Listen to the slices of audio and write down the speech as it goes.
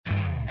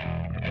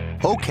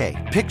Okay,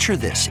 picture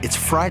this. It's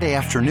Friday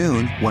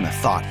afternoon when a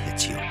thought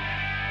hits you.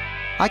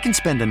 I can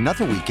spend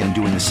another weekend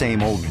doing the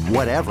same old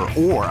whatever,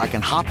 or I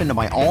can hop into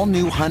my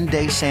all-new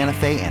Hyundai Santa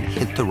Fe and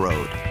hit the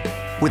road.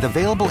 With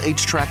available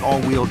H-Track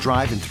all-wheel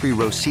drive and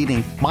 3-row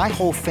seating, my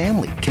whole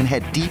family can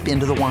head deep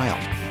into the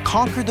wild.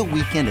 Conquer the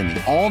weekend in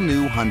the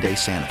all-new Hyundai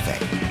Santa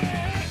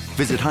Fe.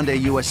 Visit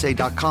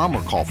HyundaiUSA.com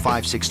or call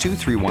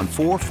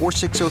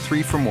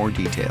 562-314-4603 for more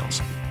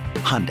details.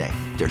 Hyundai,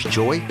 there's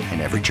joy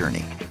in every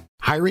journey.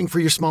 Hiring for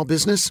your small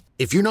business?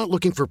 If you're not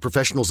looking for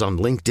professionals on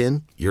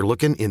LinkedIn, you're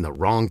looking in the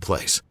wrong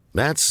place.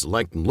 That's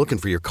like looking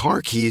for your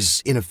car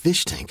keys in a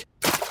fish tank.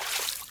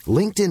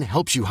 LinkedIn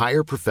helps you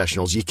hire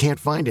professionals you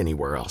can't find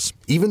anywhere else,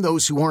 even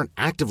those who aren't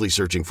actively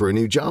searching for a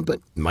new job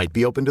but might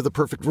be open to the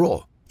perfect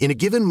role. In a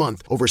given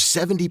month, over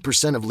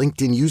 70% of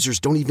LinkedIn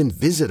users don't even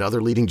visit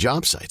other leading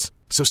job sites.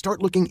 So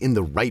start looking in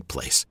the right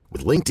place.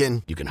 With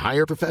LinkedIn, you can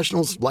hire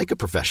professionals like a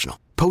professional.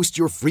 Post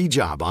your free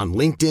job on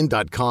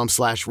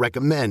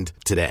linkedin.com/recommend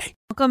today.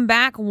 Welcome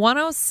back.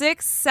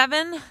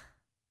 106.7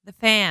 The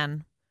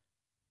Fan.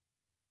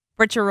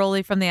 Britt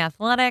Ghiroli from The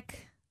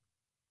Athletic.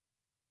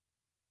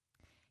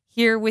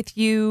 Here with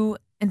you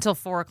until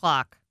 4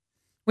 o'clock.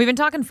 We've been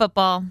talking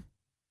football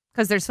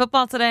because there's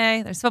football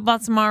today, there's football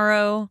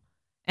tomorrow,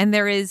 and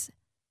there is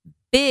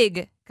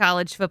big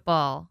college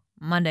football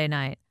Monday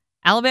night.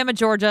 Alabama,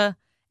 Georgia,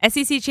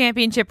 SEC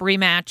Championship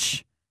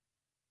rematch.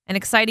 An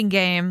exciting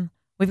game.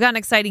 We've got an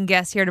exciting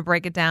guest here to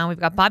break it down. We've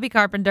got Bobby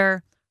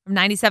Carpenter from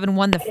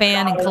 97.1 The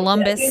Fan in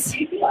Columbus.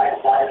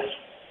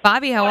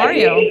 Bobby, how are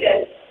you?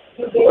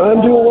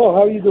 I'm doing well.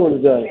 How are you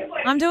doing today?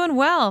 I'm doing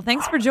well.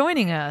 Thanks for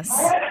joining us.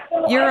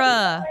 You're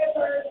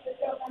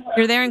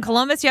there in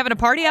Columbus? You having a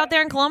party out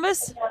there in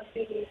Columbus?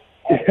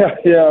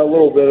 Yeah, a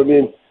little bit. I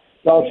mean,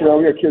 bouncing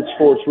around. We got kids'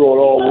 sports rolling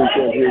all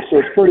weekend here, so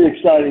it's pretty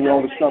exciting,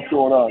 all the stuff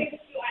going on.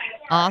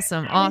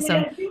 Awesome.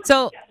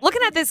 So,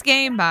 looking at this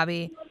game,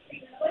 Bobby,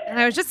 and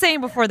I was just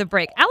saying before the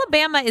break,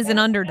 Alabama is an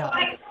underdog,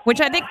 which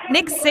I think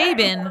Nick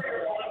Saban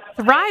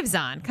thrives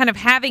on, kind of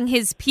having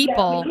his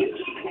people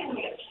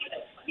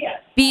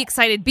be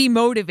excited, be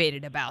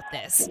motivated about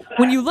this.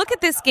 When you look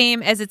at this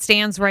game as it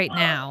stands right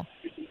now,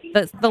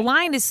 the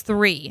line is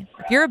 3.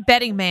 If you're a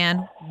betting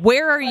man,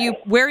 where are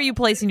you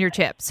placing your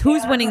chips?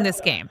 Who's winning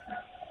this game?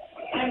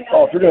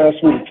 Oh, if you're going to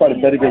ask me to try to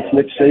bet against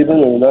Nick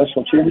Saban in the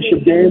national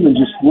championship game and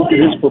just look at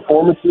his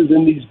performances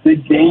in these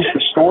big games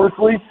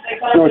historically,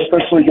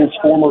 especially against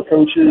former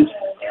coaches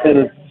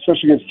and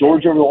especially against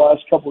Georgia over the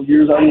last couple of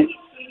years, I mean,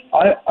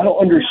 I don't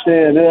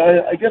understand.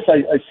 And I guess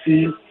I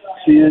see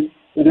it.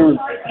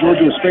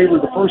 Georgia was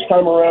favored the first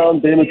time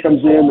around. Bama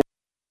comes in.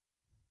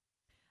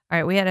 All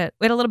right, we had a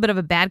little bit of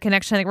a bad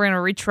connection. I think we're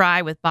going to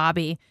retry with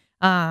Bobby.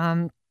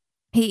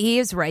 He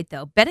is right,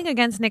 though. Betting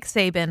against Nick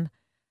Saban,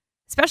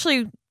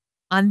 especially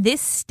on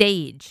this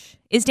stage,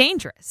 is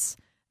dangerous.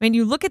 I mean,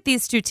 you look at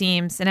these two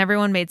teams, and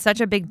everyone made such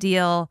a big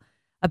deal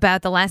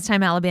about the last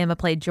time Alabama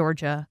played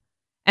Georgia.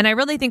 And I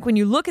really think when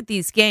you look at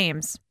these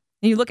games,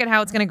 and you look at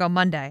how it's going to go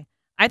Monday,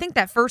 I think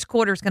that first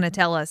quarter is going to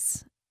tell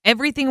us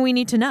everything we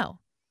need to know.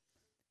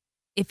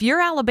 If you're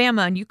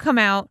Alabama and you come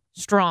out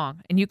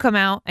strong and you come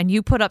out and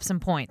you put up some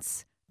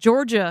points,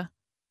 Georgia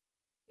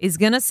is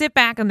going to sit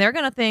back and they're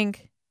going to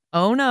think,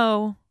 oh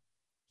no,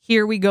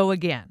 here we go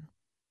again.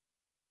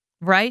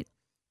 Right?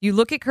 You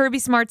look at Kirby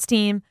Smart's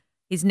team.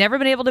 He's never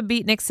been able to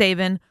beat Nick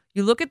Saban.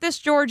 You look at this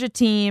Georgia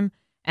team,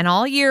 and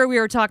all year we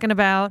were talking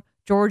about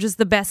Georgia's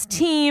the best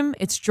team.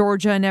 It's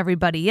Georgia and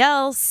everybody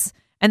else.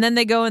 And then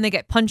they go and they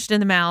get punched in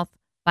the mouth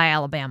by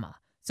Alabama.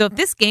 So if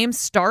this game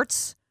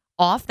starts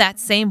off that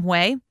same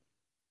way,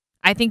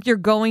 I think you're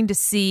going to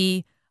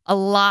see a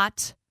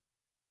lot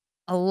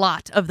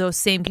of those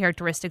same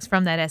characteristics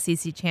from that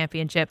SEC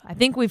championship. I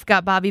think we've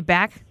got Bobby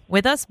back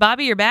with us.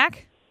 Bobby, you're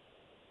back?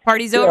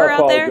 Party's over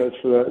out there? I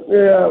apologize for that.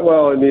 Yeah,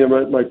 well, I mean,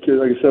 my kids,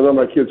 like I said,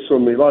 my kids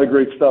swim me. A lot of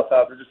great stuff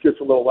out there. It just gets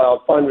a little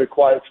loud. Finding a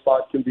quiet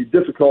spot can be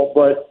difficult.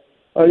 But,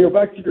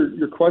 back to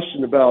your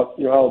question about,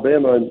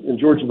 Alabama and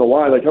Georgia, the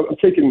line, like I'm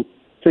taking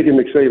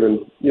Nick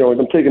Saban,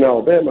 I'm taking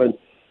Alabama. And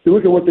you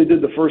look at what they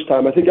did the first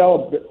time. I think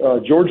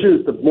Georgia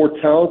is the more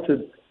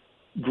talented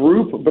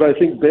group, but I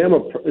think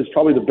Bama is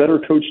probably the better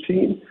coach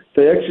team.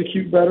 They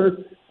execute better,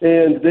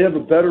 and they have a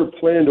better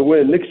plan to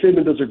win. Nick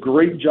Saban does a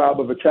great job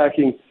of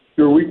attacking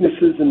your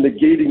weaknesses and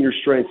negating your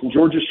strengths. And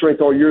Georgia's strength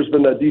all year has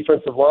been that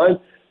defensive line.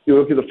 You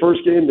look at the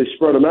first game, they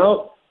spread them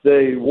out.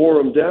 They wore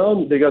them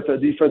down. They got that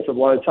defensive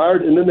line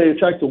tired. And then they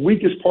attacked the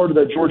weakest part of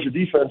that Georgia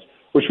defense,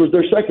 which was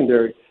their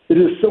secondary. They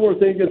did a similar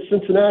thing against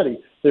Cincinnati.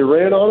 They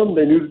ran on them.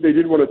 They knew that they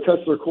didn't want to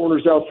test their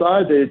corners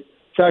outside. They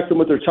attacked them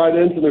with their tight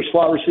ends and their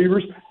slot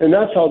receivers, and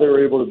that's how they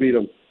were able to beat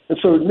them. And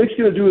so Nick's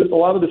going to do a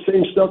lot of the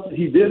same stuff that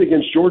he did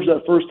against Georgia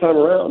that first time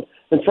around.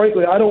 And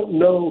frankly, I don't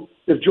know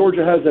if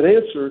Georgia has an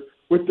answer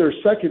with their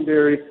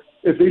secondary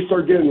if they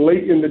start getting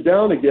late in the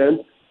down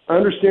again. I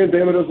understand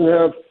Bama doesn't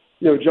have,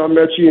 John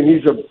Mechie, and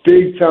he's a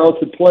big,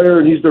 talented player,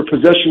 and he's their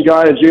possession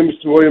guy, and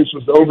Jameson Williams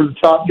was the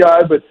over-the-top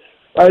guy. But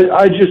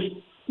I just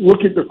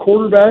look at the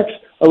quarterbacks.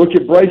 I look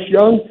at Bryce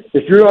Young.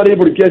 If you're not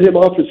able to get him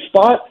off his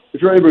spot,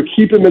 if you're able to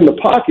keep him in the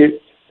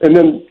pocket, And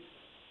then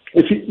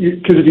if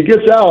he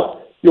gets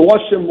out, you'll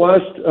watch him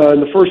last in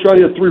the first round.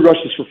 He had 3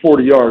 rushes for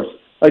 40 yards.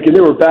 And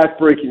they were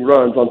back-breaking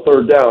runs on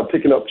third down,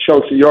 picking up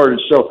chunks of yardage.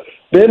 So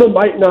Bama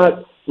might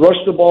not rush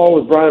the ball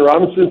with Brian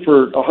Robinson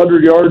for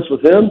 100 yards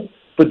with him,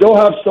 but they'll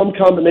have some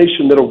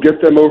combination that'll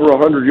get them over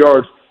 100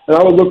 yards. And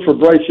I would look for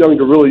Bryce Young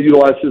to really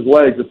utilize his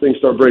legs if things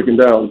start breaking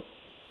down.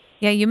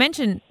 Yeah, you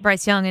mentioned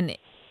Bryce Young, and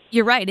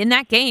you're right. In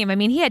that game, I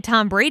mean, he had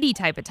Tom Brady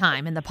type of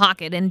time in the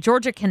pocket, and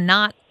Georgia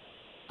cannot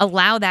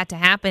allow that to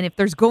happen if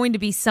there's going to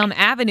be some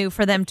avenue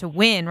for them to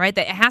win, right?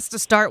 That it has to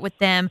start with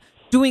them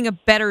doing a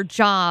better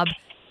job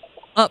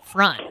up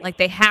front. Like,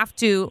 they have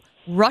to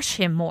rush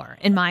him more,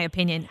 in my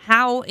opinion.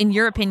 How, in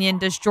your opinion,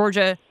 does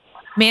Georgia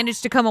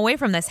manage to come away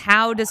from this?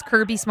 How does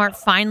Kirby Smart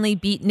finally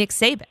beat Nick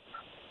Saban?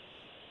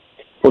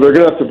 Well, they're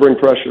going to have to bring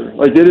pressure.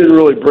 Like, they didn't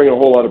really bring a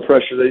whole lot of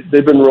pressure.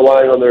 They've been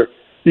relying on their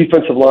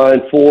defensive line,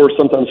 4,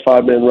 sometimes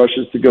 5-man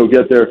rushes to go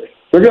get there.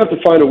 They're going to have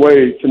to find a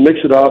way to mix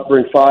it up,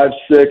 bring 5,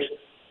 6,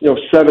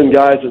 7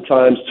 guys at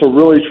times to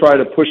really try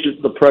to push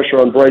the pressure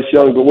on Bryce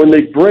Young. But when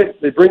they bring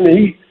the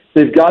heat,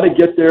 they've got to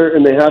get there,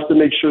 and they have to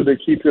make sure they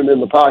keep him in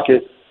the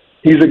pocket.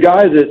 He's a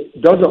guy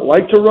that doesn't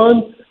like to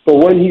run, but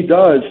when he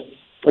does,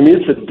 I mean,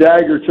 it's a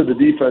dagger to the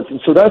defense. And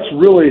so that's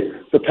really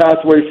the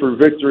pathway for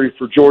victory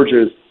for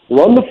Georgia is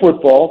run the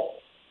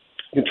football,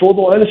 control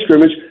the line of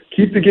scrimmage,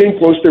 keep the game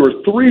close. They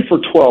were 3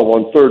 for 12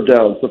 on third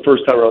downs the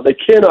first time around. They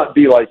cannot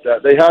be like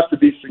that. They have to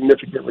be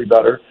significantly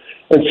better.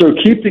 And so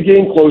keep the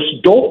game close.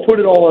 Don't put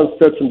it all on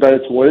Stetson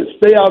Bennett to win it.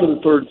 Stay out of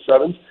the 3rd and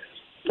 7s.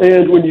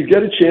 And when you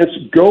get a chance,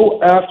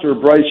 go after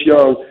Bryce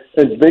Young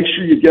and make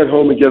sure you get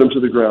home and get him to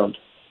the ground.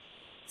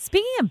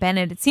 Speaking of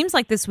Bennett, it seems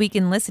like this week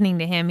in listening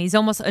to him, he's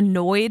almost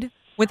annoyed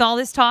with all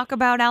this talk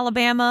about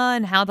Alabama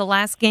and how the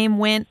last game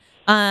went.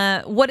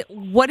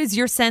 What is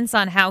your sense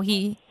on how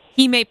he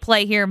may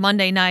play here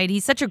Monday night?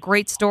 He's such a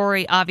great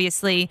story,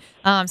 obviously,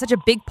 such a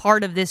big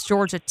part of this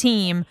Georgia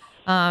team.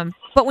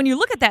 But when you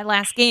look at that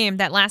last game,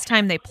 that last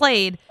time they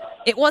played,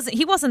 he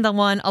wasn't the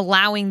one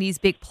allowing these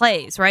big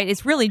plays, right?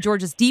 It's really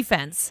Georgia's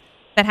defense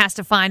that has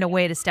to find a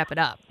way to step it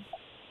up.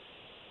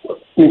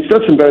 I mean,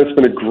 Stetson Bennett's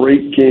been a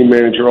great game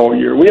manager all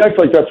year. We act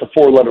like that's a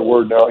 4-letter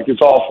word now. Like,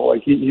 it's awful.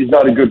 Like, he's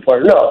not a good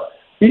player. No,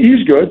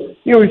 he's good.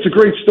 It's a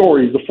great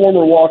story. He's a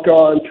former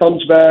walk-on,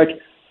 comes back,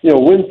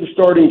 wins the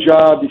starting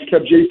job. He's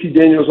kept J.P.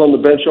 Daniels on the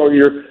bench all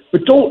year.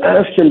 But don't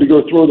ask him to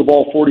go throw the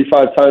ball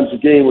 45 times a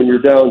game when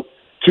you're down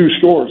 2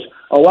 scores.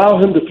 Allow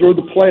him to throw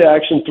the play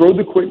action, throw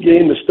the quick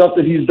game, the stuff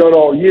that he's done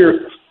all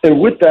year. And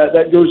with that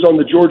goes on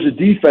the Georgia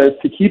defense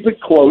to keep it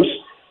close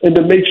and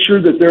to make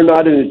sure that they're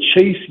not in a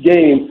chase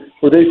game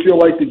where they feel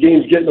like the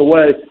game's getting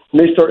away and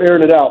they start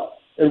airing it out.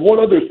 And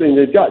one other thing,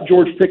 they've got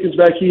George Pickens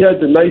back. He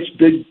had the nice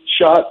big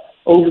shot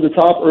over the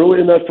top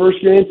early in that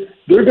first game.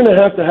 They're going to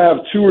have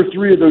 2 or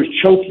 3 of those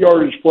chunk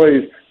yardage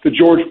plays to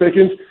George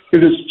Pickens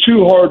because it's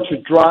too hard to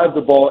drive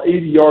the ball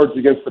 80 yards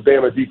against the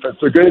Bama defense.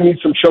 They're going to need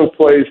some chunk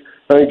plays.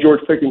 I think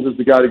George Pickens is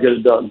the guy to get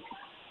it done.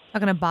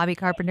 Talking to Bobby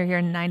Carpenter here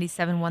in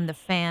 97.1 The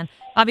Fan.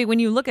 Bobby, when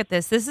you look at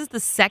this is the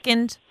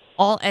second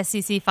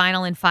all-SEC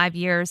final in 5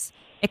 years.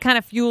 It kind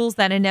of fuels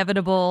that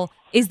inevitable,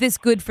 is this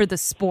good for the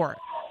sport?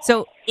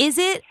 So is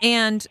it,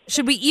 and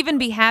should we even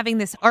be having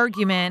this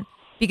argument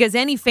because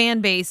any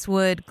fan base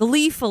would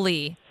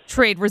gleefully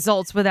trade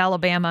results with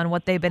Alabama and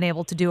what they've been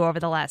able to do over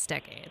the last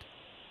decade?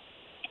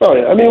 Oh,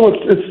 yeah. I mean,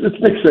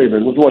 it's Nick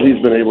Saban with what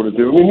he's been able to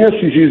do. I mean, the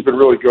SEC's been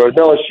really good.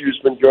 LSU's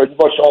been good. You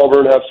watched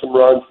Auburn have some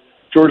runs.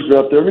 Georgia's been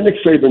up there. I mean, Nick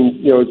Saban,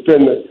 has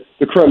been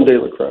the creme de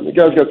la creme. The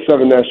guy's got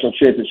 7 national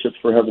championships,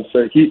 for heaven's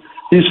sake.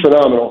 He's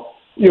phenomenal.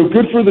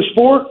 Good for the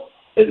sport.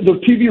 The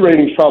TV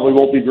ratings probably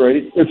won't be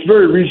great. It's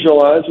very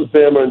regionalized with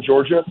Bama and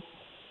Georgia.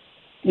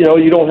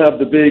 You don't have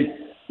the big,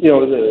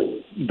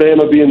 the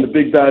Bama being the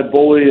big bad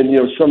bully and,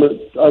 some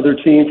other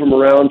team from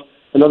around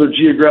another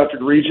geographic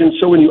region.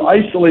 So when you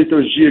isolate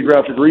those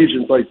geographic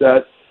regions like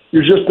that,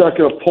 you're just not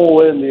going to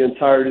pull in the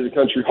entirety of the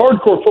country.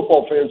 Hardcore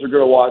football fans are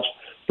going to watch.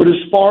 But as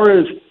far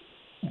as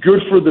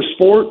good for the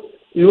sport,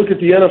 you look at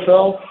the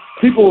NFL,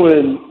 people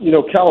in,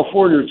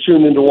 California are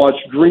tuned in to watch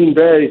Green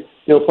Bay,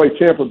 play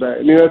Tampa Bay.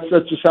 I mean,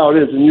 that's just how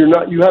it is. And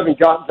you haven't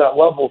gotten that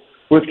level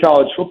with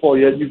college football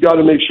yet. You've got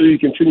to make sure you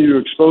continue to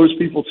expose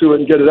people to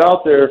it and get it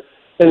out there.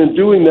 And in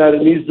doing that,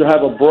 it needs to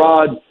have a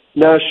broad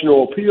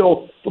national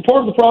appeal. But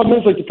part of the problem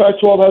is, the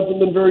Pac-12 hasn't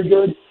been very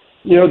good.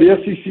 The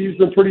SEC's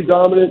been pretty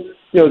dominant.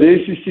 The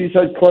ACC's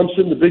had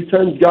Clemson. The Big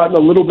Ten's gotten a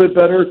little bit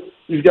better.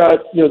 You've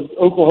got,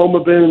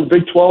 Oklahoma been in the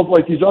Big 12.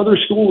 These other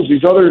schools,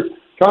 these other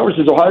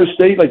conferences, Ohio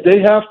State,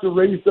 they have to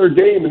raise their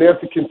game and they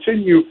have to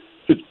continue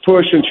to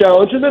push and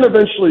challenge. And then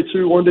eventually,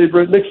 too, one day,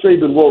 Nick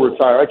Saban will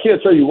retire. I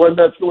can't tell you when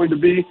that's going to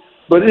be,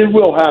 but it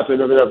will happen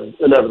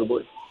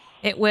inevitably.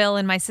 It will,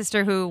 and my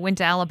sister who went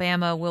to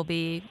Alabama will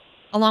be,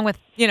 along with,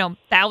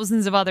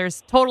 thousands of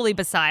others, totally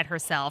beside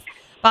herself.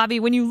 Bobby,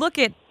 when you look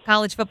at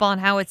college football and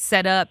how it's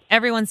set up,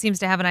 everyone seems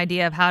to have an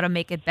idea of how to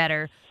make it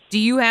better. Do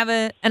you have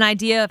an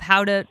idea of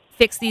how to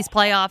fix these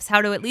playoffs,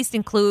 how to at least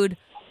include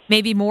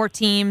maybe more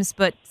teams,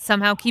 but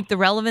somehow keep the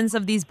relevance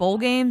of these bowl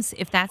games,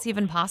 if that's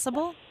even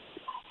possible?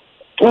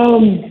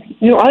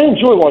 I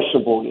enjoy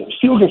watching bowl games.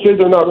 People can say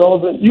they're not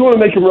relevant. You want to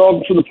make them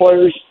relevant for the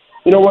players.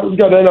 You know what? We've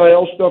got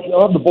NIL stuff.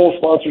 I'll have the bowl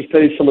sponsors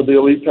pay some of the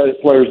elite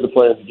players to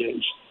play in the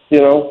games. I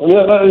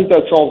think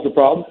that solves the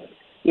problem.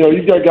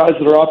 You've got guys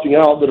that are opting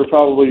out that are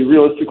probably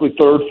realistically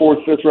third, fourth,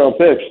 fifth round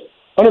picks.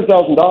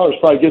 $100,000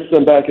 probably gets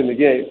them back in the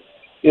game.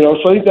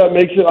 So I think that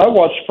makes it. I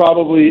watch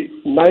probably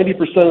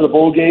 90% of the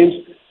bowl games,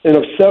 and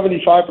of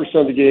 75%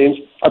 of the games,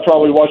 I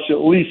probably watched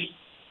at least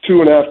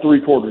 2.5,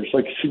 3/4,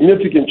 like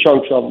significant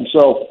chunks of them.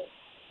 So,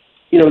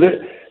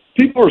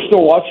 people are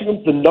still watching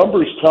them. The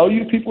numbers tell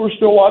you people are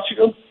still watching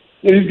them.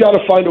 You've got to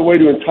find a way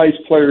to entice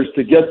players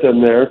to get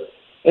them there.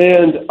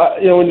 And,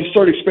 when you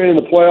start expanding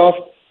the playoff,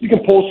 you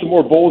can pull some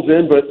more bowls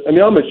in. But,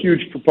 I'm a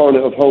huge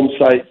proponent of home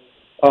site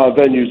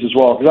venues as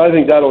well, because I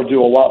think that'll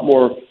do a lot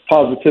more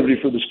positivity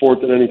for the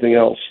sport than anything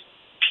else.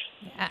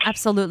 Yeah,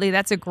 absolutely.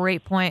 That's a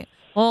great point.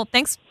 Well,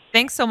 thanks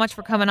so much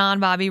for coming on,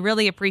 Bobby.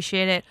 Really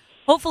appreciate it.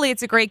 Hopefully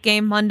it's a great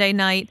game Monday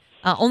night.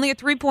 Only a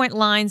 3-point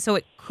line, so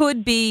it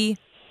could be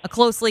a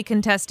closely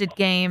contested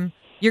game.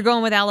 You're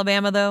going with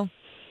Alabama, though?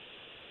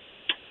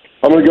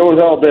 I'm going to go with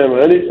Alabama.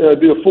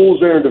 It'd be a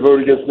fool's errand to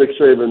vote against Nick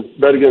Saban,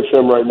 bet against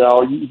him right now.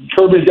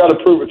 Kirby's got to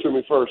prove it to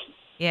me first.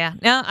 Yeah,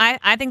 no,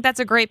 I think that's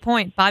a great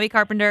point. Bobby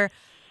Carpenter,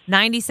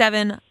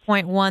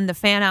 97.1, The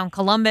Fan out in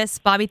Columbus.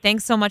 Bobby,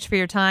 thanks so much for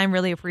your time.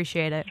 Really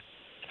appreciate it.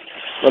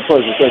 My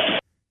pleasure. Thank you. All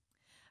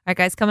right,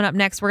 guys, coming up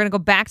next, we're going to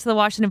go back to the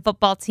Washington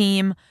football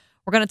team.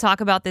 We're going to talk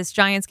about this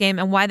Giants game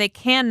and why they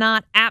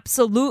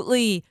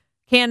absolutely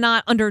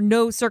cannot, under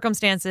no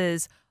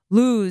circumstances,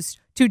 lose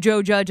to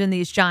Joe Judge and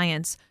these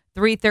Giants.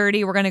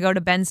 3:30, we're going to go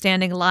to Ben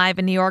Standing live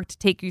in New York to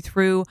take you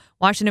through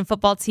Washington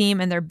football team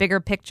and their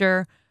bigger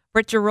picture.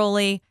 Britt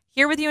Giroli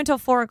here with you until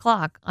 4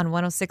 o'clock on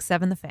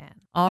 106.7 The Fan.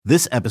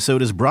 This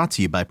episode is brought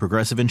to you by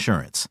Progressive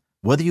Insurance.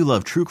 Whether you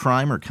love true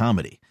crime or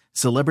comedy,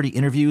 celebrity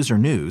interviews or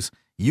news,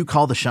 you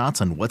call the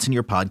shots on what's in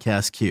your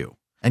podcast queue.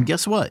 And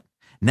guess what?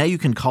 Now you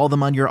can call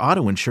them on your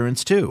auto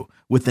insurance too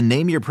with the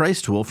Name Your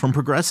Price tool from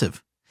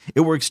Progressive.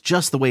 It works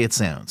just the way it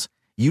sounds.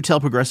 You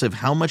tell Progressive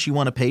how much you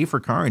want to pay for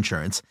car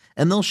insurance,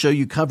 and they'll show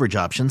you coverage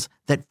options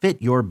that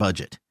fit your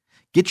budget.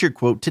 Get your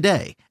quote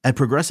today at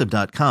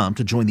Progressive.com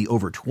to join the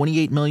over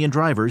 28 million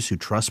drivers who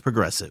trust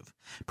Progressive.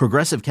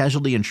 Progressive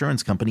Casualty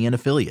Insurance Company and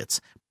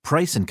Affiliates.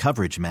 Price and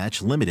coverage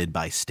match limited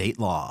by state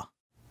law.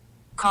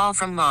 Call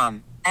from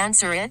mom.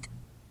 Answer it.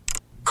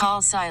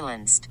 Call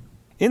silenced.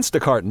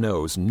 Instacart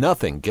knows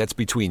nothing gets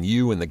between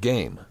you and the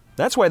game.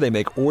 That's why they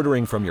make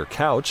ordering from your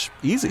couch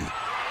easy.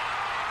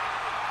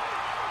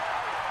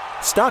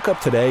 Stock up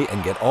today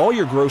and get all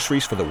your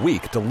groceries for the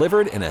week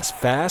delivered in as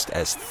fast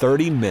as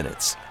 30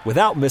 minutes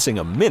without missing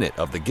a minute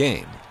of the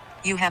game.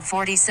 You have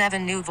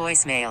 47 new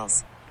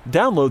voicemails.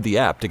 Download the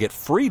app to get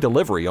free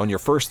delivery on your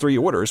first 3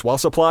 orders while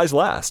supplies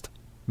last.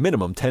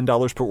 Minimum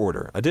 $10 per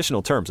order.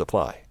 Additional terms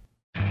apply.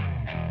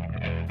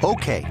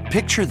 Okay,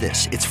 picture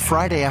this. It's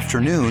Friday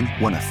afternoon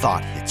when a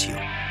thought hits you.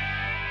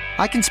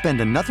 I can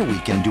spend another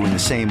weekend doing the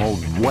same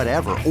old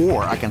whatever,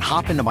 or I can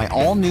hop into my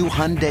all-new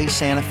Hyundai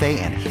Santa Fe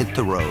and hit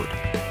the road.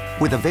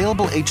 With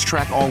available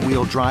H-Track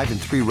all-wheel drive and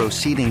 3-row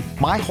seating,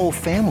 my whole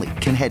family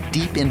can head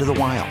deep into the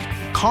wild.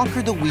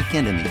 Conquer the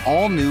weekend in the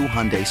all-new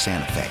Hyundai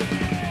Santa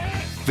Fe.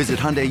 Visit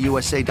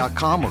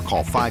HyundaiUSA.com or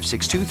call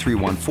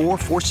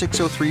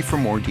 562-314-4603 for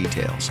more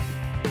details.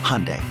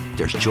 Hyundai,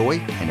 there's joy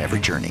in every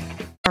journey.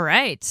 All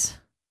right.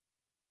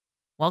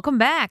 Welcome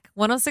back.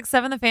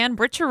 106.7 The Fan,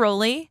 Britt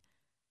Giroli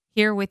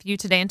here with you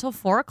today until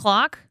 4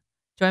 o'clock,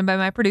 joined by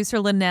my producer,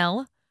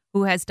 Linnell,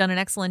 who has done an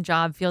excellent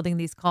job fielding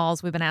these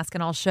calls. We've been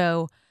asking all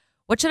show,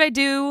 what should I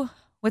do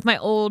with my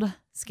old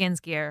Skins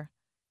gear?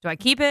 Do I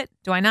keep it?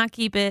 Do I not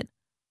keep it?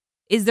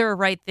 Is there a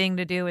right thing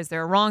to do? Is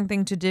there a wrong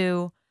thing to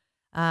do?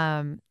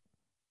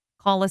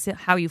 Call us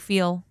how you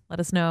feel.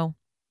 Let us know.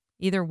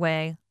 Either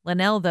way,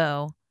 Linnell,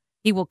 though,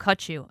 he will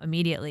cut you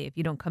immediately if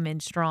you don't come in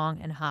strong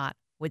and hot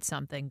with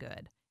something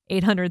good.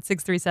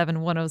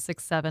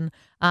 800-637-1067.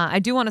 I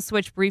do want to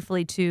switch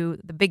briefly to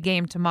the big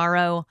game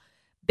tomorrow.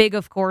 Big,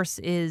 of course,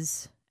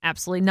 is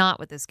absolutely not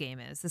what this game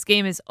is. This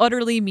game is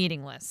utterly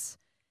meaningless.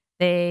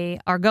 They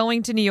are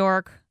going to New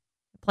York,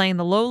 playing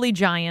the lowly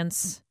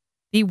Giants,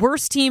 the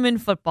worst team in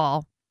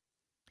football.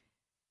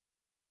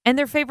 And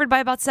they're favored by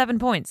about 7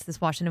 points, this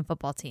Washington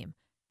football team.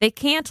 They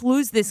can't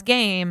lose this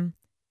game,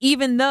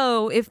 even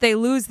though if they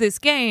lose this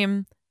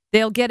game,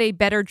 they'll get a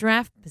better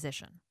draft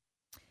position.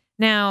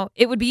 Now,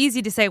 it would be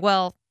easy to say,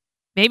 well,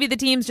 maybe the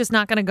team's just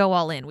not going to go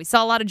all in. We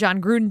saw a lot of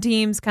John Gruden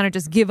teams kind of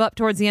just give up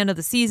towards the end of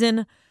the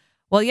season.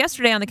 Well,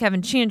 yesterday on the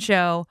Kevin Sheehan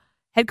Show,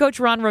 head coach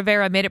Ron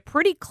Rivera made it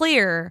pretty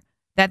clear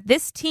that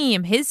this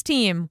team, his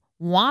team,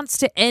 wants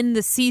to end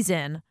the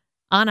season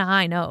on a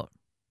high note.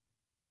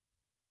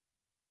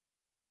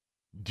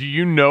 Do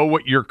you know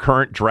what your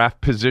current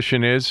draft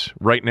position is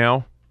right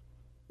now?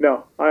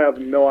 No, I have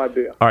no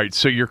idea. All right,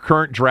 so your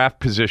current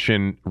draft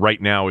position right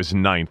now is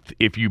 9th.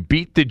 If you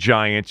beat the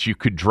Giants, you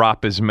could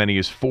drop as many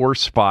as 4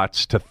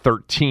 spots to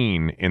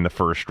 13 in the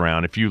first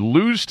round. If you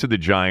lose to the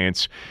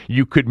Giants,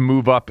 you could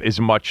move up as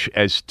much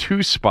as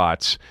 2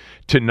 spots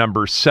to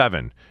number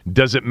 7.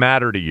 Does it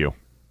matter to you?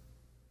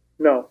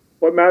 No.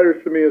 What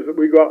matters to me is that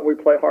we go out and we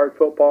play hard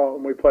football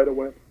and we play to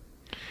win.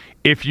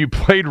 If you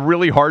played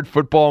really hard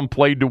football and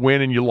played to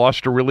win and you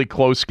lost a really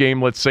close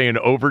game, let's say in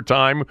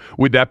overtime,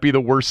 would that be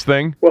the worst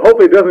thing? Well,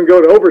 hopefully it doesn't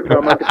go to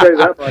overtime. I can tell you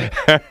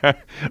that much.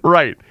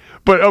 Right.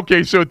 But,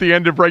 okay, so at the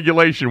end of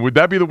regulation, would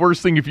that be the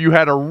worst thing if you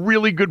had a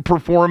really good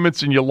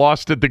performance and you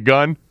lost at the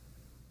gun?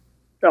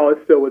 No, it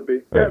still would be.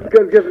 Yeah,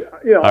 because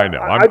you know, I know.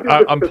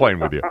 I'm playing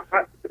with you.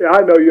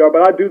 I know you are,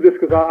 but I do this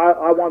because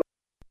I want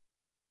to.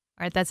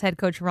 All right, that's head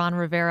coach Ron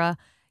Rivera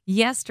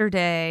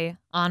yesterday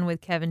on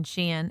with Kevin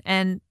Sheehan.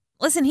 And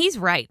listen, he's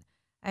right.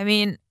 I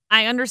mean,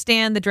 I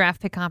understand the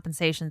draft pick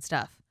compensation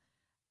stuff,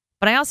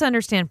 but I also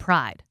understand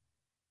pride.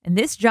 And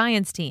this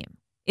Giants team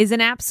is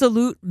an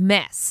absolute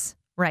mess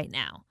right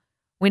now.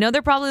 We know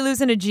they're probably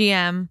losing a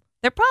GM.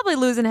 They're probably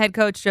losing head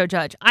coach Joe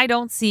Judge. I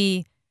don't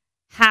see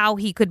how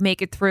he could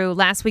make it through.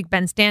 Last week,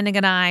 Ben Standing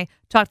and I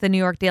talked to the New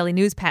York Daily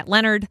News, Pat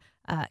Leonard.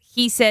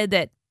 He said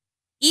that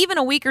even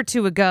a week or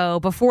two ago,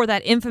 before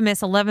that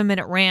infamous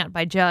 11-minute rant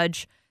by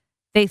Judge,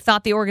 they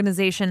thought the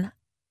organization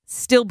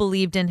still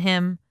believed in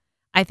him.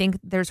 I think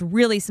there's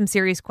really some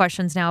serious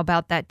questions now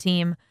about that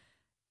team.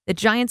 The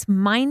Giants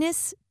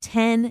minus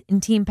 10 in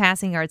team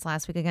passing yards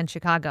last week against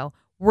Chicago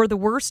were the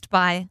worst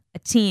by a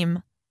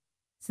team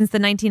since the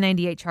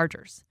 1998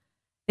 Chargers.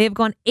 They have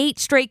gone 8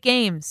 straight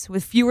games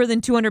with fewer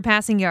than 200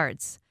 passing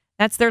yards.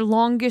 That's their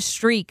longest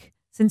streak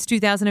since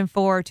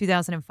 2004,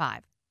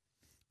 2005.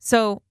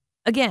 So,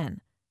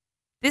 again,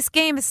 this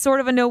game is sort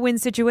of a no-win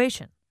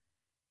situation.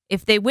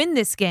 If they win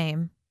this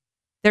game,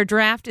 their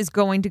draft is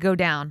going to go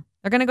down.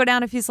 They're going to go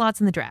down a few slots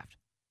in the draft.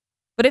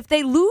 But if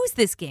they lose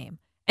this game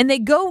and they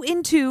go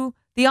into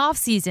the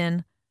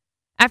offseason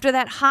after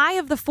that high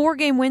of the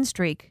 4-game win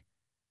streak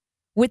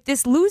with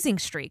this losing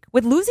streak,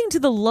 with losing to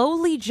the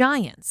lowly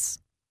Giants,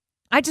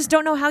 I just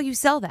don't know how you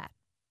sell that.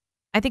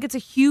 I think it's a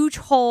huge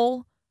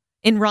hole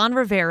in Ron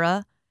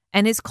Rivera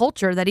and his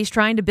culture that he's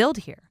trying to build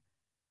here.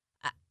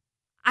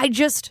 I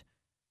just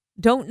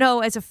don't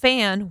know as a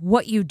fan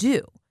what you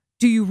do.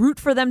 Do you root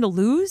for them to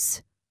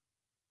lose?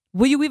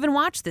 Will you even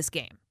watch this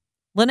game?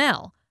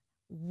 Linnell,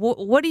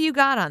 what do you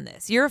got on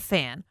this? You're a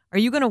fan. Are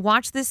you going to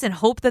watch this and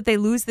hope that they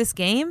lose this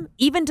game,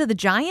 even to the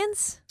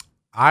Giants?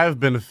 I've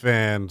been a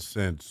fan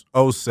since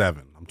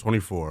 2007. I'm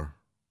 24.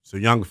 So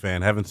young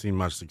fan, haven't seen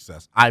much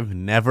success. I've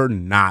never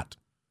not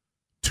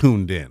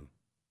tuned in.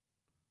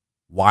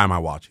 Why am I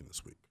watching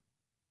this week?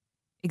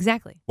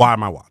 Exactly. Why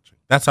am I watching?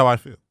 That's how I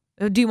feel.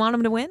 Do you want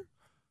them to win?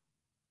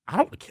 I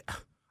don't care.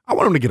 I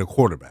want them to get a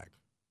quarterback.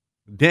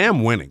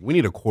 Damn winning. We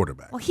need a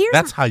quarterback. Well,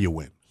 that's how you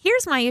win.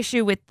 Here's my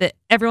issue with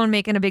everyone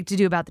making a big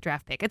to-do about the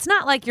draft pick. It's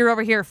not like you're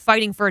over here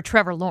fighting for a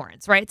Trevor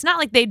Lawrence, right? It's not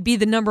like they'd be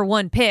the number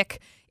 1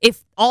 pick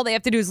if all they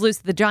have to do is lose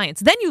to the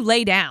Giants. Then you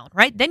lay down,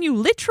 right? Then you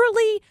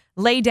literally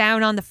lay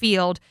down on the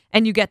field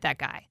and you get that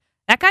guy.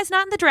 That guy's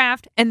not in the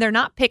draft, and they're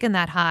not picking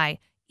that high,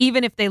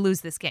 even if they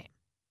lose this game.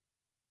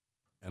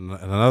 And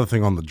another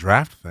thing on the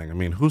draft thing, I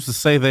mean, who's to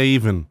say they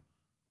even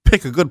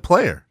pick a good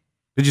player?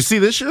 Did you see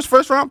this year's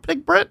first-round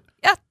pick, Brett?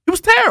 Yeah. It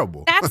was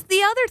terrible. That's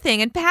the other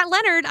thing. And Pat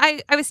Leonard,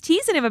 I was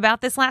teasing him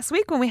about this last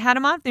week when we had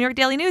him on New York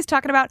Daily News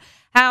talking about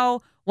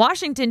how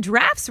Washington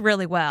drafts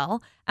really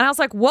well. And I was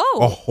like, whoa.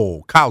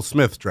 Oh, Kyle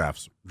Smith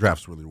drafts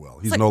really well.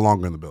 He's no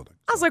longer in the building.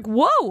 I was like,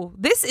 whoa,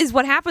 this is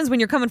what happens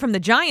when you're coming from the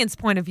Giants'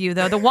 point of view,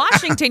 though. The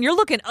Washington, you're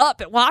looking up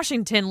at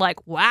Washington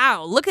like,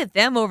 wow, look at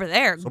them over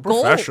there. So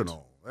Gold.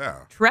 Professional.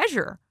 Yeah.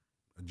 Treasure.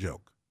 A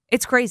joke.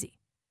 It's crazy.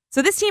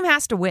 So this team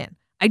has to win.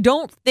 I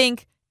don't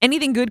think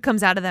anything good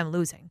comes out of them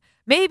losing.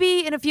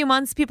 Maybe in a few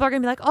months, people are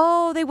going to be like,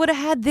 oh, they would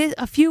have had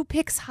a few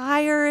picks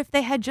higher if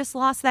they had just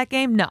lost that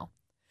game. No.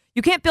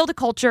 You can't build a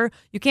culture.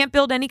 You can't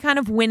build any kind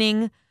of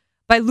winning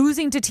by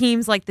losing to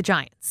teams like the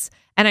Giants.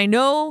 And I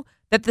know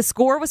that the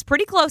score was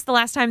pretty close the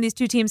last time these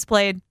two teams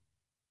played.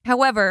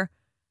 However,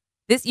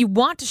 you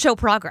want to show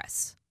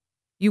progress.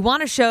 You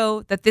want to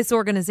show that this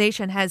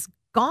organization has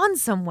gone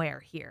somewhere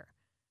here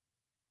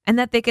and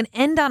that they can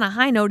end on a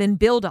high note and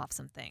build off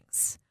some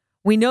things.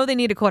 We know they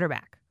need a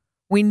quarterback.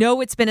 We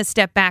know it's been a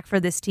step back for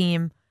this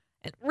team.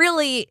 And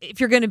really, if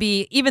you're going to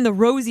be even the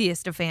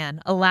rosiest of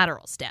fan, a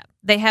lateral step.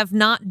 They have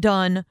not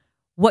done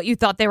what you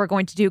thought they were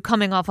going to do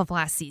coming off of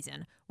last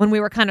season, when we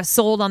were kind of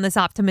sold on this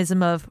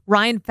optimism of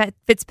Ryan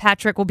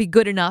Fitzpatrick will be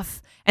good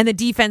enough and the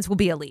defense will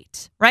be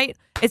elite, right?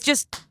 It's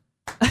just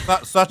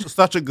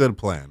such a good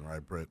plan,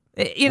 right, Britt?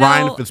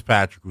 Ryan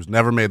Fitzpatrick, who's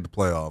never made the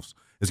playoffs,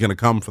 is going to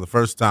come for the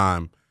first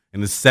time in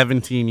his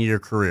 17-year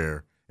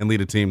career and lead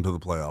a team to the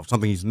playoffs,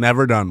 something he's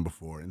never done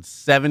before in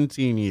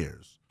 17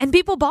 years. And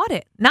people bought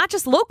it, not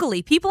just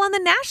locally. People on the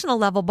national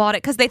level bought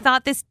it because they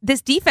thought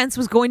this defense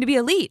was going to be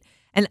elite.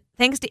 And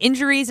thanks to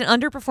injuries and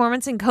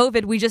underperformance and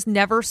COVID, we just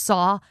never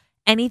saw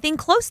anything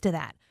close to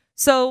that.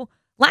 So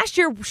last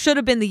year should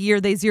have been the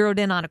year they zeroed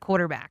in on a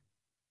quarterback.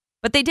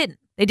 But they didn't.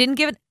 They didn't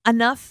give it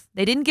enough.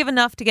 They didn't give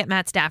enough to get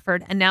Matt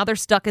Stafford. And now they're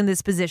stuck in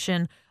this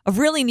position of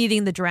really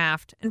needing the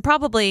draft and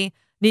probably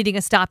needing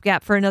a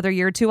stopgap for another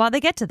year or two while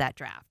they get to that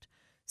draft.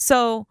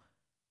 So,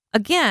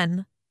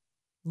 again,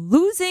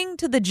 losing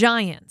to the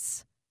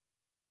Giants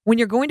when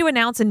you're going to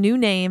announce a new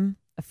name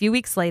a few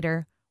weeks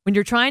later, when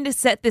you're trying to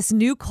set this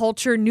new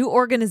culture, new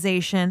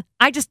organization,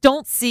 I just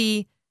don't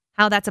see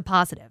how that's a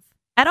positive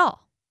at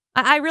all.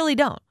 I really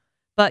don't.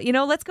 But,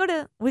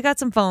 we got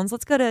some phones.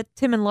 Let's go to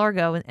Tim in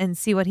Largo and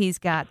see what he's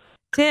got.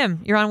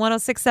 Tim, you're on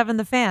 106.7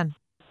 The Fan.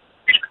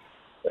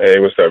 Hey,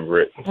 what's up,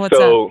 Britt? What's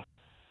up?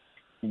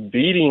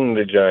 Beating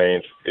the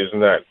Giants is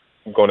not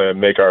going to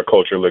make our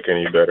culture look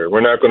any better.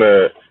 We're not going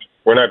to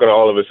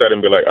all of a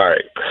sudden be like, all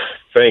right,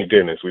 thank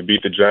goodness we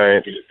beat the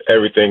Giants.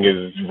 Everything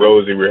is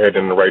rosy. We're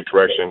heading in the right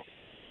direction.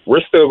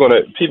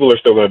 People are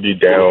still going to be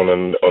down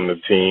on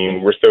the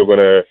team. We're still going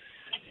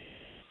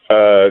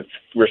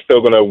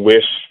to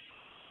wish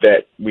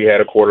that we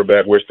had a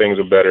quarterback, wish things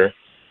were better.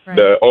 Right.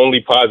 The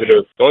only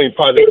positive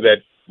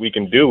that we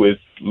can do is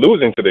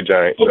losing to the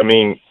Giants. I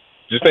mean,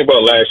 just think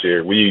about last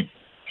year. We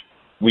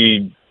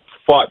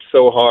fought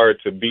so hard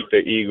to beat the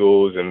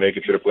Eagles and make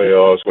it to the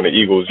playoffs when the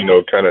Eagles,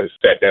 kind of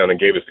sat down and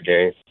gave us the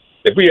game.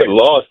 If we had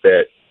lost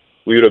that,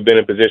 we would have been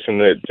in position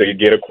to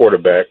get a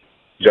quarterback,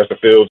 Justin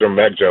Fields or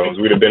Mac Jones.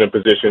 We'd have been in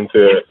position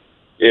to,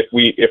 if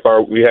we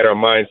had our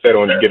mind set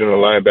on getting a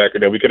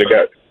linebacker, then we could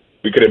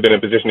have been in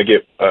position to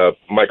get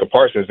Micah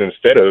Parsons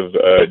instead of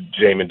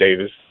Jamin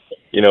Davis.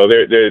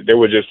 There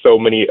were just so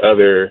many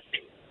other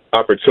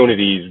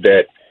opportunities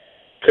that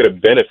could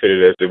have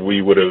benefited us if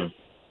we would have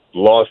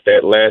lost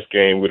that last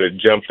game, would have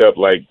jumped up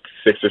like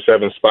 6 or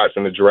 7 spots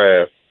in the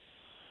draft.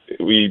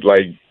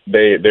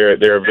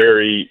 They're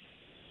very,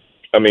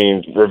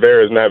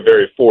 Rivera's not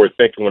very forward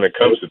thinking when it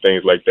comes to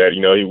things like that.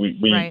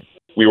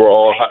 We were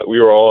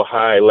all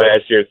high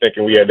last year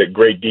thinking we had a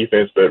great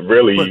defense, but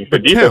really the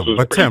defense was.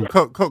 But Tim,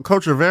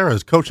 Coach Rivera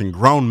is coaching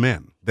grown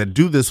men that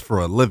do this for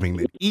a living,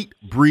 that eat,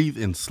 breathe,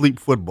 and sleep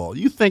football.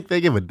 You think they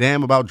give a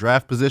damn about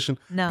draft position?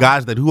 No.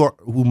 Guys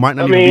who might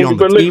not even be on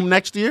the team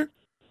next year?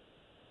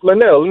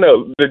 No.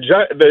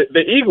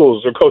 The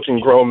Eagles are coaching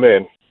grown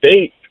men.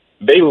 They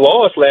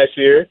lost last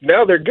year.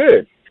 Now they're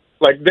good.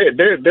 Like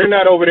they're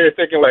not over there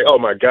thinking like, oh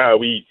my God,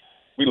 we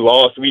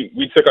lost.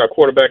 We took our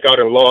quarterback out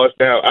and lost.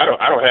 Now I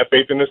don't have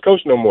faith in this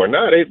coach no more.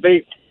 No,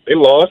 they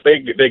lost. They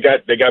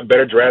got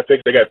better draft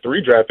picks. They got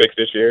 3 draft picks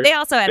this year. They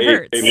also had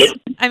Hurts.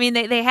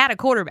 They had a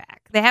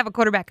quarterback. They have a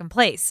quarterback in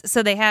place.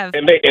 So they have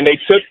and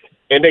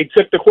they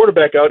took the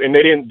quarterback out, and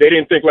they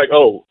didn't think like,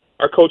 oh,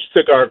 our coach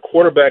took our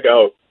quarterback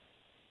out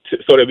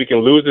so that we can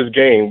lose this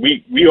game.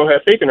 We don't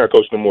have faith in our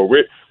coach no more.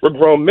 We're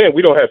grown men.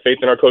 We don't have faith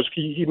in our coach.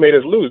 He made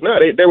us lose. No,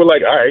 they were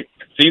like, all right,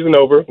 season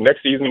over.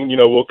 Next season,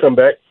 we'll come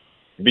back.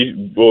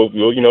 We'll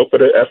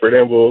put an effort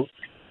in. We'll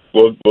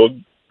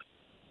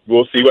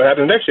see what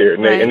happens next year.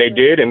 And they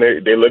did, and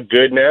they look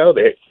good now.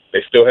 They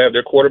still have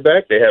their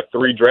quarterback. They have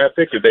 3 draft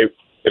picks. If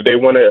they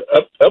want to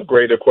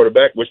upgrade their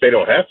quarterback, which they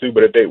don't have to,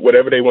 but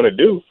whatever they want to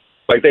do,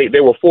 like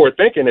they were forward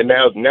thinking, and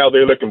now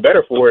they're looking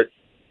better for it.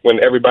 When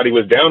everybody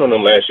was down on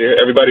them last year,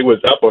 everybody was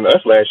up on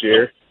us last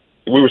year.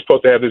 We were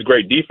supposed to have this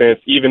great defense,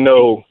 even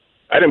though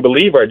I didn't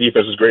believe our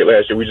defense was great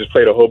last year. We just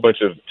played a whole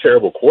bunch of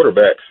terrible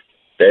quarterbacks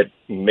that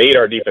made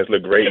our defense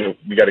look great, and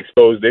we got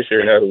exposed this year.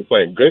 And now we're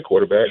playing good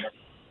quarterbacks.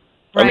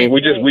 Right. I mean, we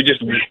don't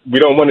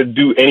want to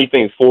do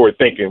anything forward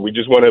thinking. We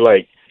just want to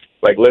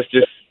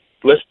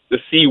let's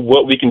see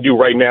what we can do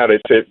right now to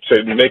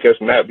make us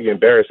not be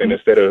embarrassing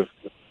instead of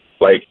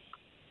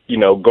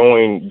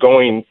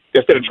going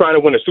instead of trying to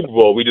win a Super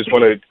Bowl. We just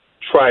want to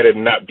try to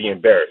not be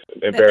embarrassed.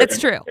 That's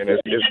true. And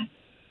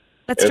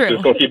That's true.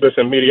 It's going to keep us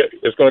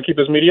It's going to keep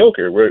us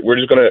mediocre. We're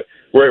just going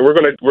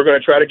to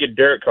try to get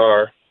Derek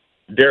Carr.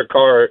 Derek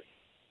Carr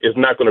is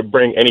not going to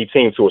bring any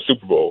team to a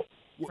Super Bowl.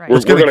 Right.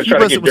 What's going to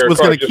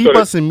keep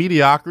us in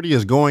mediocrity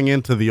is going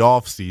into the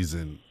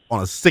offseason on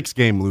a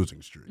 6-game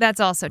losing streak. That's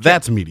also true.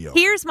 That's mediocre.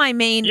 Here's my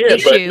main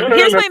issue.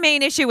 My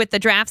main issue with the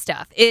draft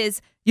stuff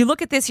is you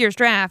look at this year's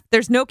draft,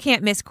 there's no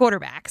can't miss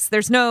quarterbacks.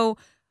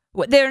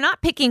 They're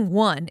not picking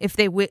one if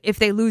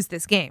they lose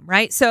this game,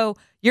 right? So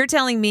you're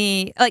telling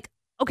me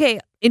okay,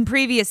 in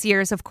previous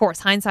years, of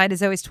course, hindsight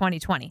is always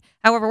 20/20.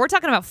 However, we're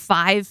talking about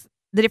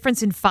the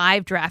difference in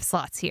 5 draft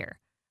slots here.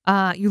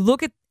 You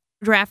look at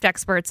draft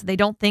experts, they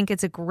don't think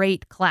it's a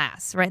great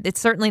class, right? It's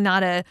certainly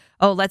not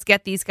let's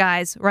get these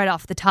guys right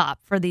off the top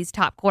for these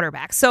top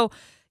quarterbacks. So,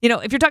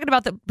 if you're talking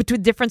about the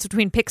difference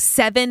between pick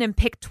 7 and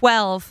pick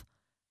 12,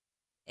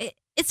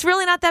 it's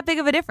really not that big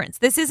of a difference.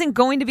 This isn't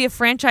going to be a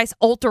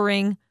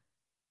franchise-altering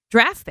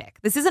draft pick.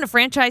 This isn't a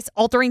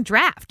franchise-altering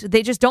draft.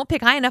 They just don't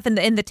pick high enough, and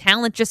the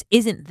talent just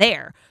isn't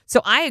there.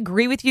 So I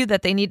agree with you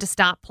that they need to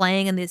stop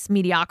playing in this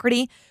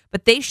mediocrity,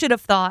 but they should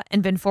have thought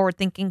and been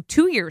forward-thinking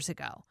 2 years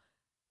ago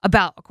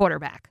about a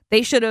quarterback.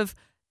 They should have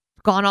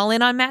gone all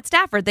in on Matt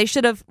Stafford. They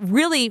should have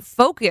really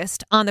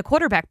focused on the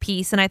quarterback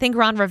piece. And I think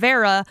Ron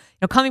Rivera,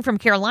 coming from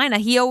Carolina,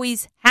 he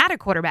always had a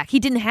quarterback. He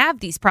didn't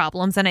have these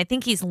problems. And I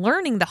think he's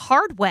learning the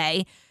hard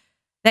way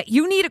that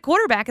you need a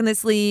quarterback in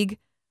this league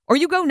or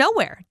you go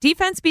nowhere.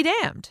 Defense be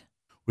damned.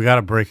 We got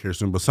a break here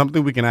soon, but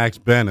something we can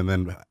ask Ben and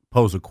then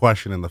pose a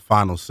question in the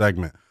final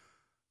segment.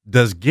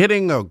 Does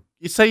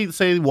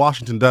say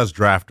Washington does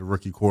draft a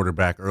rookie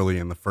quarterback early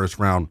in the first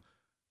round,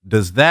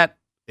 does that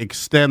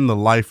extend the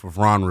life of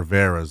Ron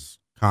Rivera's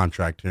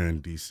contract here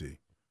in D.C.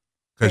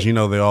 Because, you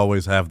know, they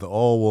always have he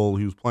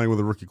was playing with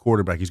a rookie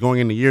quarterback. He's going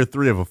into year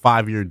 3 of a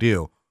 5-year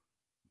deal.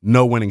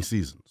 No winning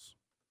seasons.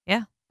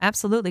 Yeah,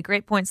 absolutely.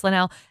 Great points,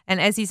 Linnell. And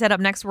as he said, up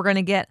next, we're going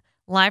to get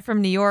live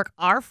from New York,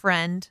 our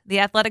friend, the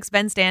Athletics'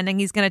 Ben Standing.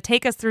 He's going to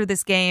take us through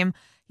this game.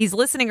 He's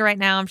listening right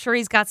now. I'm sure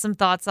he's got some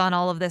thoughts on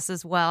all of this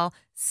as well.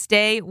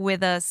 Stay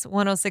with us.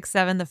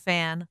 106.7 The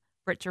Fan,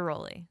 Britt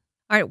Ghiroli.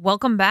 All right,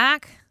 welcome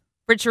back.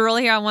 Britt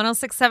Ghiroli here on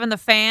 106.7 The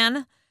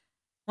Fan.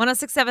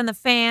 106.7 The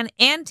Fan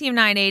and Team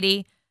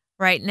 980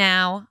 right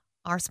now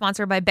are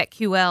sponsored by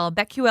BetQL.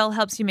 BetQL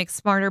helps you make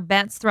smarter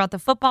bets throughout the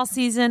football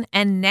season,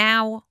 and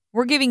now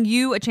we're giving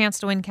you a chance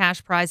to win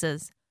cash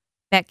prizes.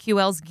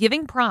 BetQL's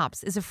Giving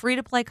Props is a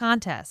free-to-play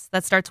contest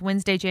that starts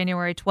Wednesday,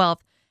 January 12th,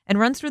 and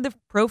runs through the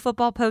pro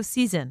football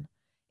postseason.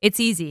 It's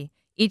easy.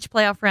 Each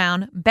playoff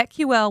round,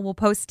 BetQL will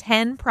post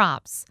 10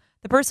 props.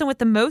 The person with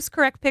the most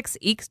correct picks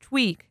each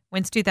week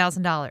wins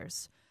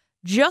 $2,000.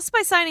 Just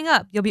by signing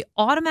up, you'll be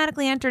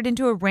automatically entered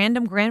into a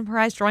random grand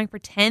prize drawing for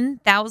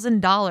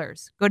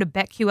 $10,000. Go to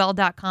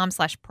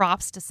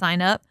BetQL.com/props to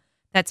sign up.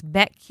 That's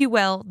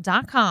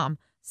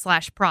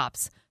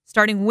BetQL.com/props.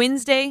 Starting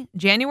Wednesday,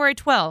 January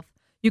 12th,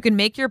 you can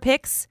make your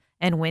picks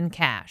and win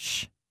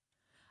cash.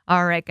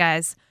 All right,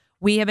 guys.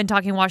 We have been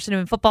talking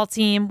Washington football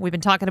team. We've been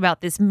talking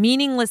about this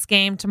meaningless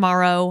game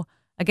tomorrow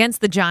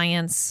against the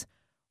Giants,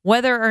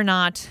 whether or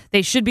not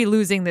they should be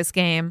losing this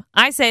game.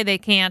 I say they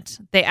can't.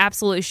 They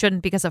absolutely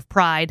shouldn't because of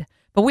pride.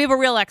 But we have a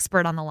real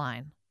expert on the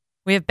line.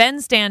 We have Ben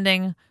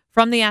Standing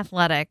from The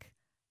Athletic,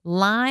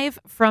 live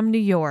from New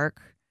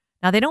York.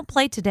 Now, they don't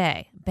play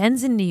today.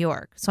 Ben's in New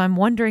York, so I'm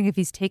wondering if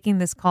he's taking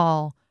this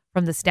call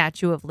from the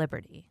Statue of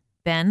Liberty.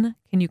 Ben,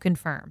 can you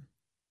confirm?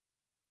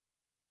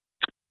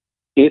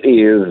 It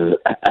is,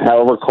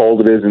 however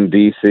cold it is in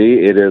D.C.,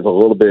 it is a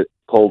little bit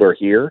colder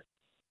here.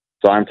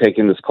 So I'm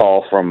taking this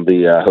call from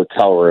the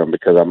hotel room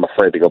because I'm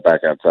afraid to go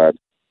back outside.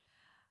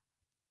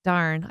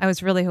 Darn. I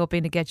was really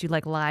hoping to get you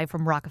live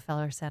from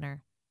Rockefeller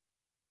Center.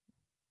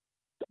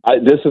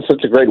 This is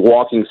such a great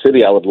walking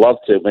city. I would love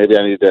to. Maybe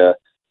I need to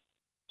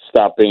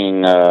stop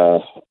being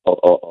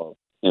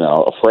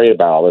afraid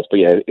about all this. But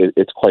yeah,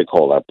 it's quite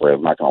cold out there.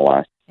 I'm not going to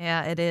lie.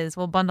 Yeah, it is.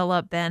 Well, bundle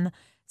up, Ben.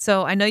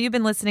 So I know you've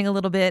been listening a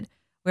little bit.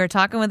 We were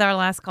talking with our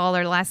last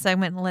caller, last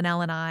segment,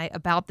 Linnell and I,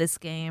 about this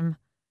game.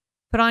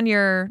 Put on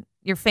your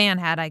fan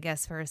hat, I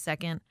guess, for a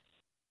second.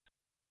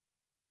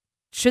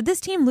 Should this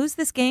team lose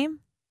this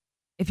game?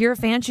 If you're a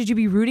fan, should you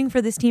be rooting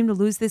for this team to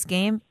lose this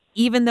game,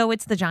 even though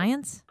it's the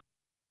Giants?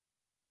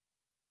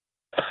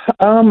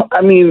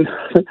 I mean,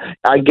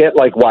 I get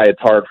why it's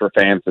hard for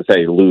fans to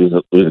say lose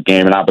a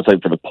game, and obviously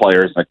for the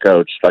players and the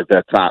coach,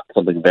 that's not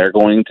something they're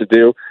going to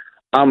do.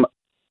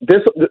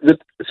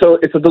 So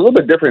it's a little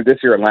bit different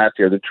this year and last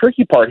year. The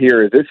tricky part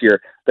here is this year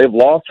they've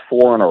lost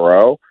 4 in a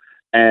row,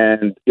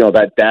 and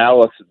that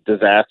Dallas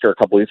disaster a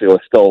couple weeks ago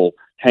is still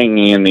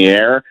hanging in the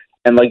air.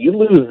 And you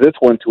lose this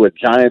one to a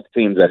Giants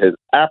team that has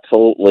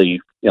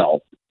absolutely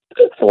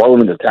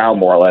thrown into town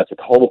more or less, a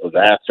total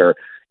disaster.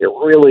 It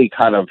really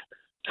kind of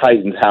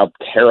tightens how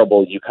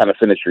terrible you kind of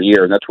finish your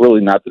year, and that's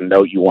really not the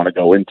note you want to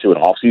go into an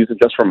off season.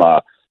 Just from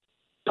a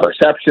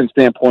perception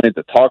standpoint,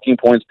 the talking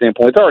point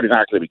standpoint, it's already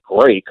not going to be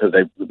great because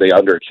they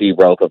underachieve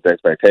relative to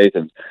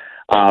expectations.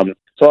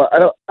 So I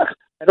don't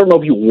know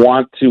if you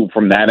want to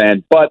from that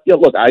end, but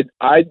look,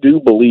 I do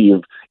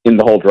believe in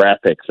the whole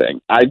draft pick thing.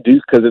 I do,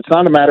 because it's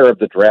not a matter of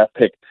the draft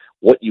pick,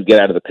 what you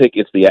get out of the pick.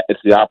 It's the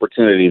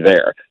opportunity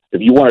there.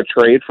 If you want to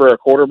trade for a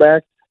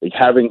quarterback,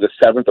 having the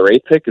 7th or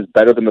 8th pick is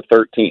better than the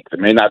 13th. It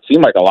may not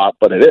seem like a lot,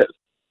 but it is.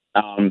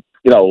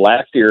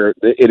 Last year,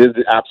 it is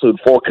the absolute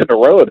fork in the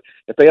road.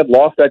 If they had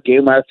lost that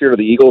game last year to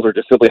the Eagles or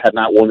just simply had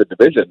not won the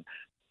division,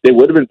 they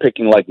would have been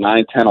picking 9,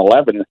 10,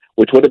 11,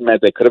 which would have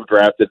meant they could have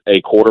drafted a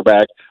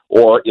quarterback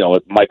or,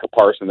 Micah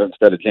Parsons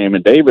instead of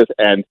Jamin Davis.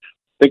 And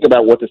think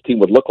about what this team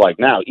would look like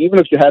now. Even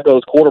if you had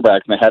those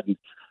quarterbacks and they hadn't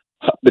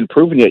been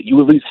proven yet,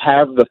 you at least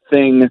have the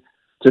thing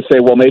to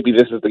say, well, maybe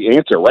this is the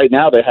answer. Right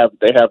now, they have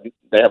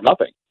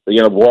nothing.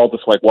 We're all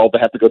just they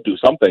have to go do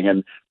something.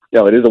 And,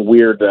 it is a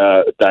weird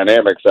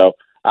dynamic. So,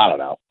 I don't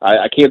know.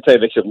 I can't say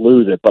they should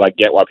lose it, but I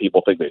get why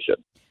people think they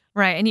should.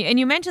 Right. And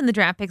you mentioned the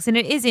draft picks, and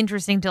it is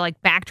interesting to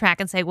backtrack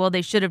and say, well,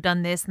 they should have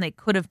done this and they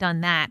could have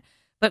done that.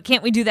 But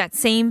can't we do that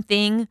same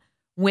thing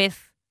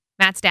with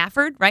Matt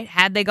Stafford, right?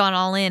 Had they gone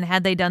all in,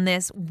 had they done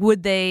this,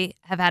 would they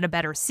have had a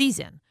better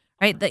season,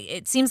 right?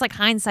 It seems like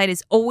hindsight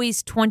is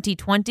always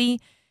 20/20,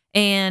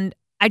 and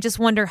I just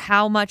wonder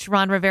how much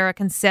Ron Rivera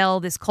can sell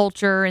this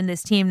culture and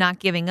this team not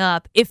giving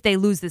up if they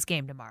lose this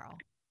game tomorrow.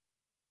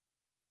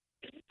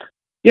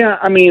 Yeah,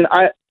 I mean,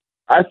 I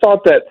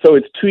thought that, so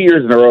it's 2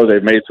 years in a row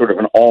they've made sort of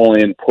an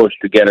all-in push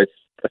to get a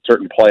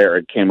certain player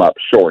and came up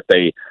short.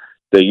 The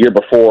year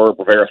before,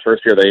 Rivera's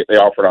first year, they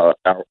offered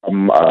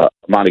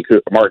Amari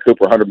Cooper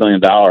 $100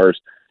 million,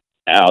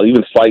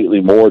 even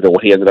slightly more than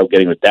what he ended up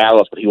getting with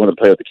Dallas, but he wanted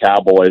to play with the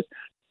Cowboys,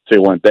 so he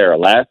went there.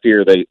 Last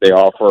year, they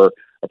offer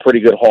a pretty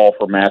good haul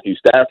for Matthew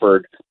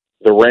Stafford.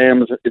 The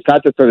Rams, it's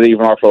not just that they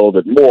even offer a little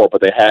bit more, but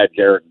they had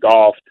Jared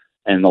Goff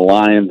and the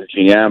Lions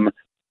GM.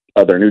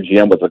 their new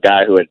GM was a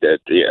guy who had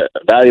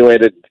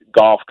evaluated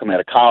golf coming out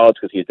of college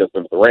because he had just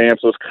been with the Rams.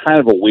 So it was kind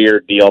of a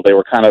weird deal. They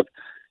were kind of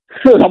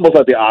it was almost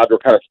like the odds were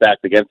kind of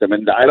stacked against him,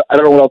 and I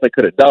don't know what else they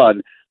could have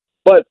done.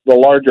 But the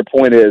larger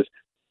point is,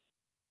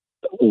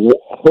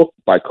 hook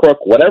by crook,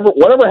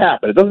 whatever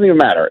happened, it doesn't even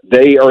matter.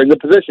 They are in the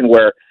position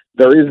where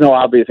there is no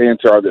obvious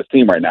answer on this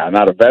team right now.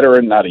 Not a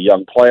veteran, not a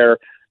young player,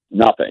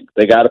 nothing.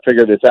 They got to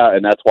figure this out,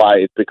 and that's why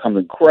it's become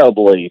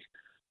incredibly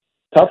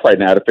tough right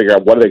now to figure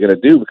out what are they going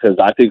to do, because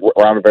I think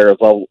Ron Rivera's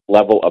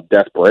level of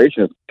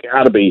desperation has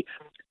got to be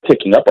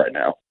ticking up right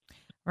now.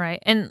 Right.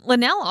 And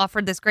Linnell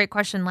offered this great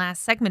question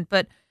last segment,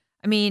 but,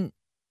 I mean,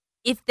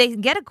 if they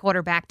get a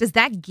quarterback, does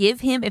that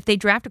give him, if they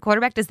draft a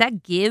quarterback, does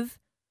that give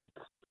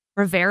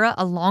Rivera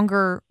a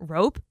longer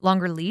rope,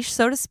 longer leash,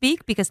 so to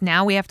speak? Because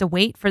now we have to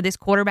wait for this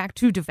quarterback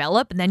to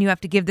develop, and then you have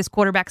to give this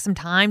quarterback some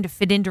time to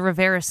fit into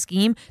Rivera's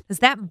scheme. Does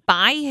that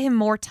buy him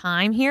more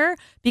time here?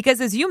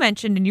 Because as you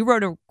mentioned, and you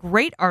wrote a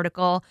great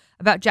article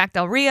about Jack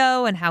Del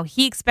Rio and how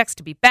he expects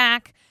to be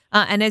back,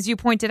 and as you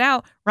pointed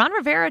out, Ron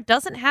Rivera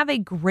doesn't have a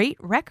great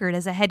record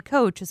as a head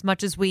coach as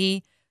much as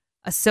we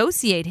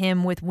associate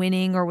him with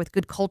winning or with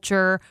good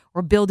culture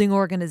or building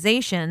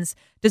organizations.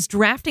 Does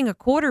drafting a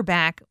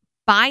quarterback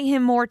buy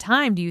him more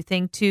time, do you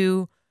think,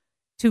 to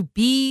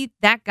be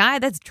that guy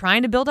that's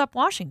trying to build up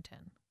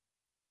Washington?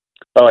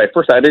 Oh, at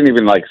first I didn't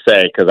even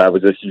say, because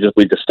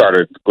we just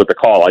started with the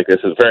call like this.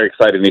 It's very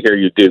exciting to hear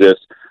you do this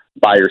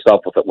by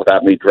yourself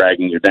without me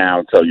dragging you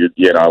down. So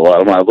when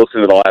I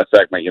listened to the last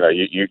segment,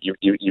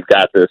 you've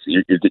got this.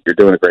 You're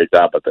doing a great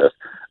job at this.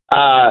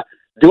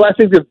 Do I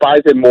think this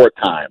buys him more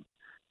time?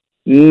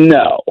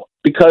 No,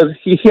 because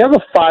he has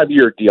a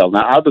 5-year deal.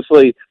 Now,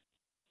 obviously,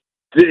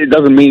 it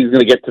doesn't mean he's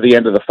going to get to the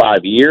end of the 5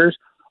 years,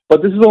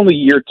 but this is only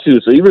year 2.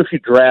 So even if you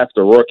draft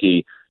a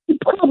rookie, you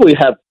probably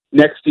have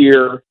next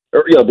year,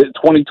 or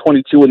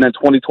 2022 and then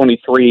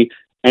 2023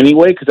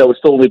 anyway, because that would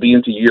still only be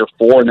into year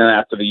 4, and then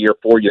after the year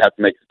 4, you have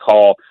to make a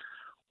call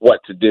what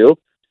to do.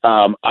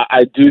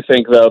 I do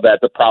think, though, that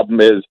the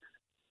problem is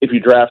if you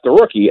draft a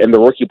rookie and the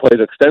rookie plays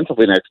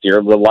extensively next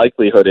year, the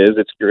likelihood is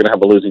you're going to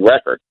have a losing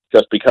record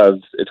just because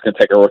it's going to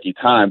take a rookie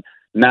time.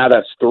 Now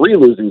that's 3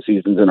 losing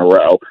seasons in a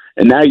row,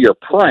 and now you're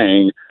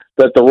praying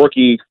that the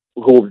rookie,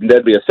 who will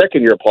then be a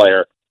second-year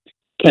player,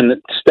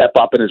 can step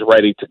up and is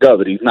ready to go,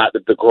 that he's not,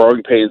 that the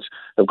growing pains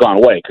have gone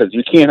away, because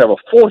you can't have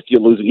a 4th year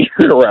losing year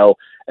in a row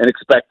and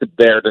expect it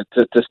there to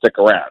stick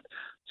around.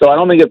 So I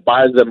don't think it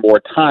buys them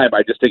more time.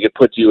 I just think it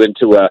puts you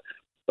into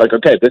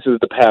okay, this is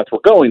the path we're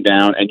going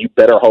down, and you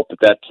better hope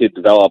that kid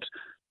develops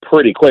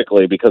pretty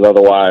quickly, because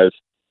otherwise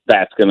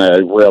that's going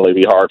to really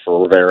be hard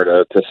for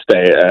Rivera to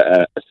stay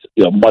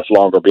much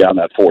longer beyond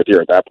that 4th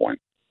year at that point.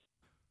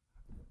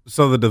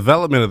 So the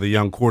development of the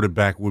young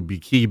quarterback would be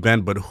key,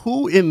 Ben, but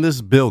who in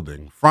this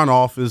building, front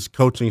office,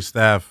 coaching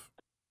staff,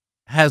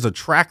 has a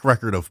track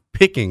record of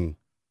picking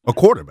a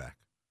quarterback?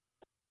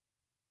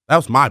 That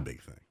was my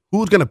big thing.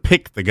 Who's going to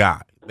pick the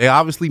guy? They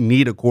obviously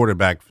need a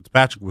quarterback.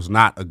 Fitzpatrick was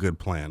not a good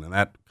plan, and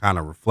that kind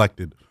of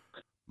reflected,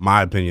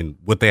 my opinion,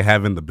 what they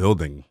have in the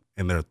building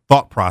and their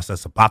thought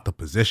process about the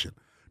position.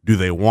 Do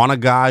they want a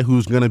guy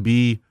who's going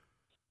to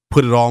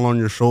put it all on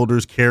your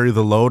shoulders, carry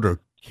the load,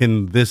 or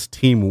can this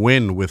team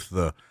win with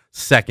the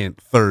 2nd,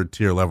 3rd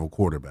tier level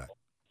quarterback?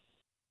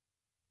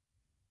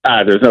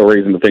 There's no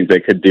reason to think they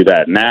could do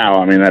that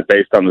now. I mean, that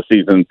based on the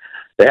season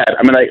they had.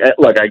 I mean,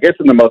 I guess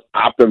in the most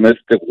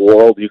optimistic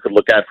world you could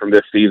look at from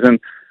this season,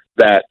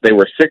 that they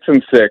were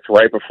 6-6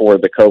 right before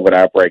the COVID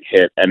outbreak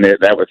hit, and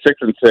that was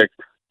 6-6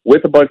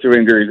 with a bunch of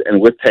injuries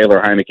and with Taylor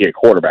Heineke at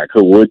quarterback,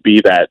 who would be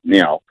that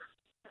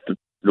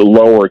the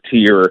lower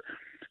tier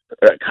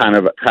kind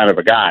of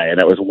a guy, and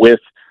it was with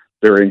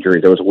their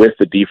injuries. It was with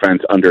the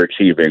defense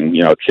underachieving.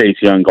 Chase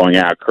Young going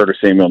out, Curtis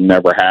Samuel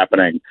never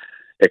happening,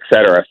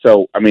 etc.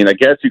 So, I mean, I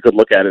guess you could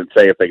look at it and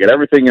say if they get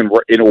everything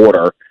in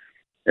order,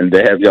 and they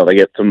have, they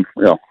get some,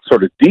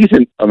 sort of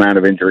decent amount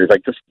of injuries,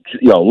 like just,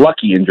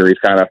 lucky injuries,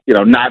 kind of,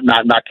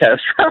 not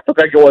catastrophic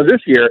like it was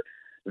this year,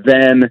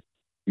 then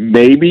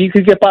maybe you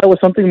could get by with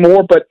something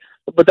more. But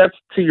that's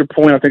to your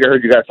point. I think I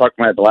heard you guys talking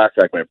about it the last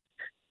segment.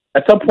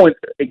 At some point,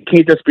 it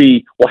can't just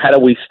be, well, how do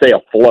we stay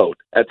afloat?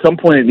 At some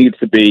point, it needs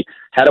to be,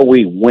 how do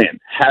we win?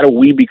 How do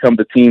we become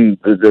the team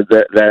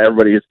that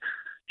everybody is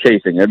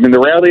chasing? I mean, the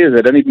reality is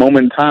at any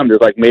moment in time,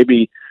 there's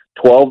maybe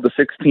 12 to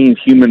 16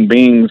 human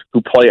beings who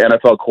play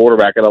NFL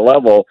quarterback at a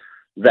level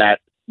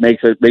that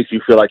makes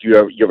you feel like you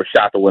have a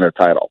shot to win a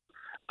title,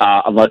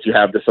 unless you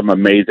have some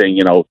amazing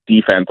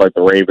defense like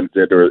the Ravens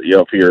did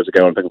a few years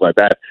ago and things like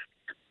that.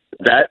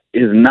 That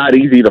is not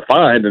easy to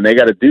find, and they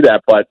got to do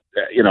that. But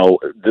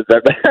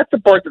that's the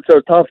part that's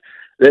so tough.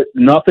 That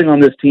nothing on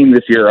this team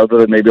this year, other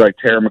than maybe like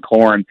Terry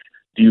McLaurin,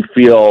 do you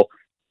feel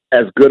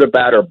as good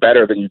about or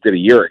better than you did a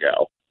year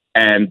ago?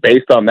 And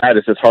based on that,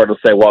 it's just hard to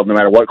say, well, no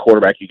matter what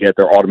quarterback you get,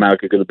 they're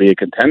automatically going to be a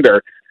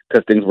contender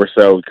because things were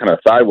so kind of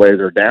sideways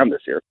or down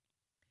this year.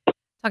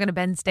 Talking to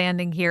Ben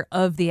Standing here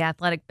of The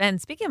Athletic. Ben,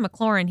 speaking of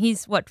McLaurin,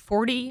 he's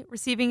 40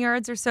 receiving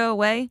yards or so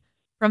away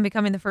from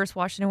becoming the first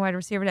Washington wide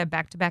receiver to have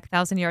back-to-back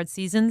 1,000-yard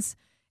seasons.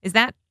 Is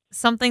that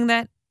something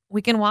that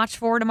we can watch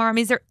for tomorrow? I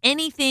mean, is there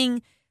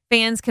anything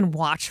fans can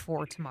watch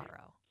for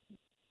tomorrow?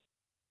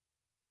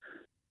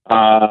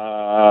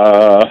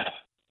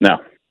 No.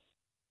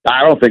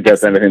 I don't think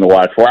that's anything to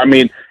watch for. I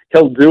mean,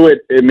 he'll do it.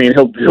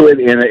 He'll do it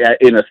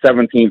in a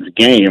 17th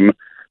game.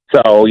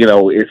 So,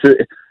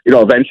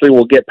 eventually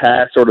we'll get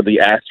past sort of the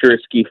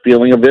asterisk-y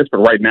feeling of this. But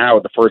right now,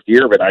 at the first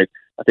year of it, I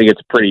think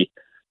it's pretty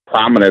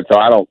prominent.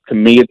 So to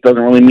me, it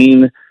doesn't really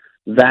mean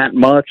that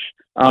much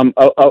of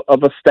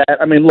a stat.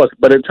 I mean, look,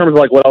 but in terms of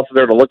like what else is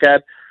there to look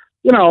at,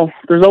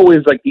 there's always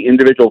like the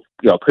individual.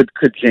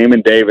 Could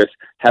Jamin Davis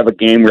have a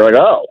game where you're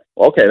like, oh,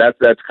 okay,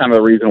 that's kind of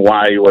the reason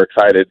why you were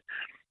excited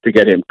to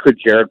get him? Could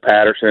Jared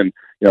Patterson,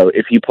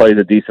 if he plays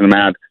a decent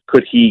amount,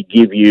 could he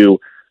give you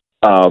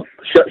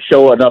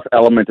show enough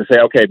element to say,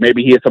 okay,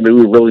 maybe he is somebody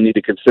we really need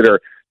to consider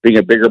being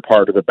a bigger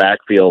part of the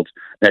backfield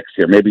next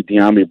year? Maybe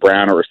De'Ami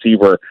Brown, a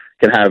receiver,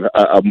 can have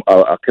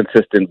a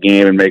consistent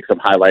game and make some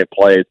highlight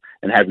plays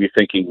and have you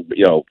thinking,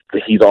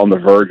 that he's on the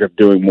verge of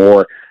doing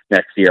more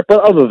next year.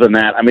 But other than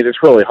that, I mean,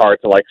 it's really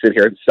hard to like sit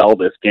here and sell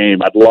this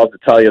game. I'd love to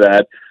tell you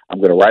that I'm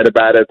going to write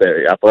about it.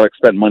 The Athletic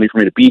spent money for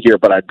me to be here,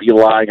 but I'd be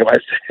lying if I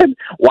said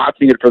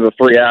watching it for the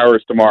 3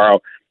 hours tomorrow,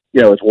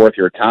 is worth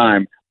your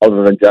time.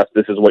 Other than just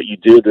this is what you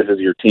do, this is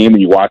your team,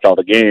 and you watch all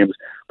the games.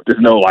 But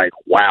there's no like,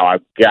 wow,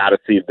 I've got to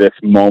see this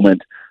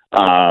moment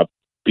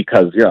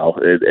because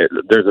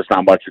there's just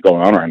not much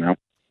going on right now.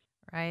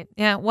 Right.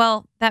 Yeah.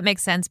 Well, that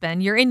makes sense,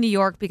 Ben. You're in New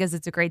York because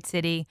it's a great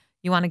city.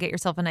 You want to get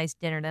yourself a nice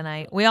dinner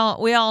tonight. We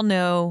all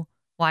know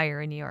why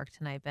you're in New York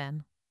tonight,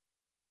 Ben.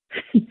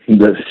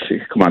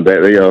 Come on,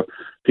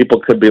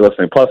 people could be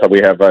listening. Plus, we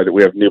have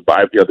new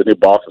the new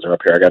bosses are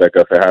up here. I got to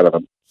go say hi to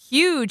them.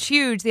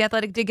 Huge. The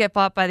Athletic did get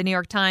bought by the New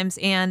York Times,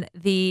 and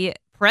the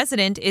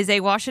president is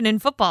a Washington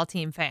football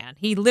team fan.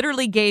 He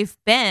literally gave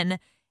Ben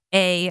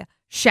a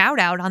shout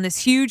out on this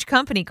huge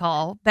company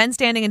call, Ben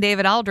Standing and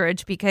David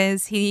Aldridge,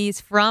 because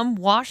he's from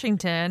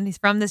Washington. He's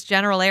from this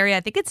general area. I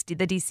think it's the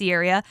D.C.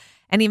 area.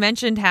 And he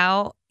mentioned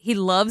how he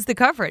loves the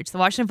coverage, the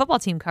Washington football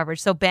team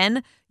coverage. So,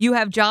 Ben, you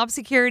have job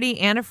security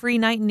and a free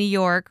night in New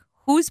York.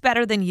 Who's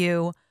better than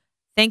you?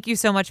 Thank you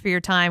so much for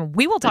your time.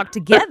 We will talk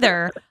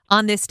together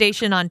on this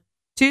station on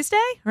Tuesday,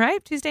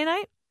 right? Tuesday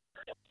night?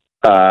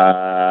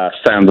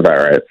 Sounds about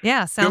right.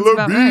 Yeah, sounds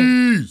about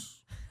right.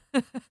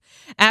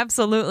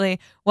 Absolutely.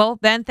 Well,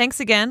 Ben, thanks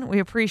again. We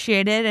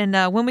appreciate it.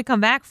 And when we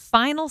come back,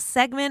 final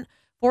segment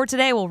for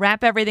today. We'll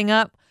wrap everything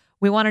up.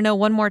 We want to know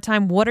one more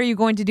time, what are you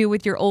going to do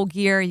with your old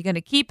gear? Are you going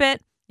to keep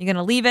it? You're going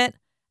to leave it?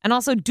 And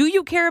also, do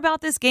you care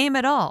about this game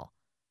at all?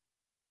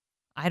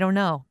 I don't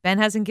know. Ben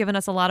hasn't given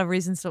us a lot of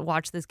reasons to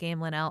watch this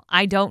game, Linnell.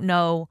 I don't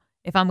know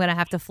if I'm going to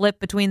have to flip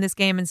between this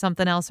game and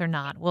something else or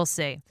not. We'll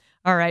see.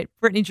 All right.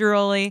 Brittany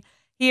Giroli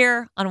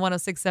here on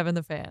 106.7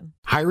 The Fan.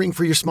 Hiring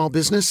for your small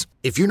business?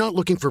 If you're not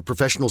looking for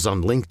professionals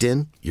on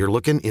LinkedIn, you're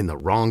looking in the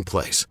wrong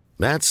place.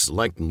 That's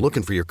like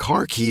looking for your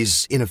car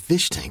keys in a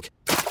fish tank.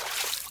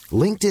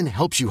 LinkedIn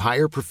helps you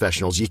hire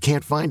professionals you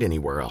can't find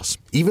anywhere else,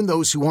 even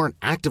those who aren't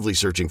actively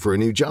searching for a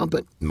new job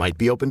but might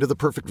be open to the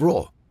perfect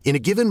role. In a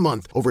given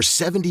month, over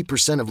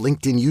 70% of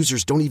LinkedIn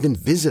users don't even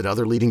visit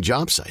other leading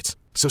job sites.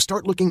 So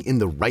start looking in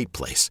the right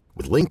place.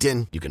 With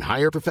LinkedIn, you can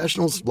hire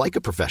professionals like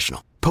a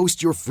professional.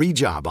 Post your free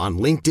job on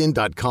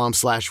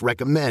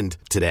linkedin.com/recommend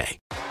today.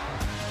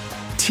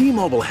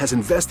 T-Mobile has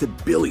invested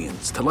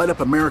billions to light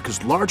up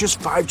America's largest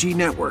 5G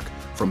network,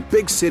 from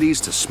big cities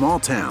to small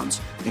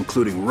towns,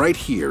 including right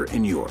here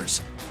in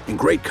yours. And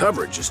great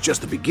coverage is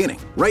just the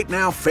beginning. Right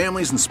now,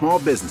 families and small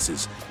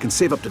businesses can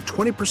save up to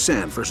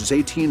 20% versus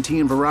AT&T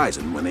and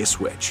Verizon when they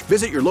switch.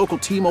 Visit your local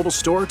T-Mobile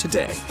store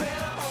today.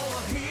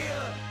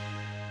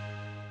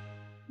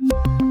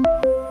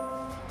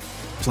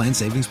 Plan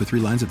savings with 3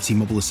 lines of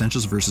T-Mobile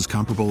Essentials versus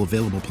comparable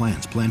available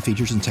plans. Plan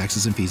features and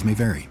taxes and fees may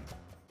vary.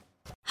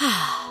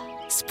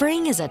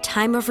 Spring is a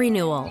time of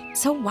renewal,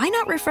 so why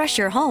not refresh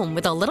your home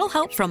with a little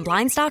help from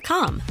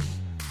Blinds.com?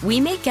 We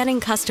make getting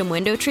custom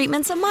window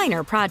treatments a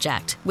minor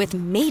project with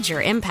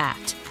major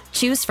impact.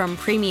 Choose from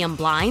premium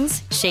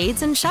blinds,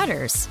 shades, and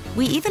shutters.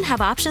 We even have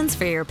options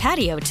for your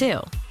patio, too.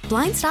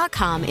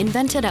 Blinds.com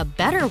invented a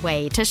better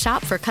way to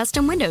shop for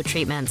custom window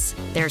treatments.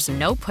 There's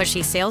no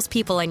pushy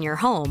salespeople in your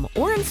home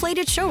or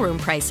inflated showroom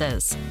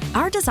prices.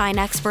 Our design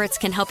experts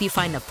can help you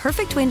find the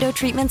perfect window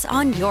treatments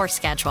on your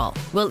schedule.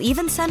 We'll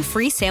even send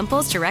free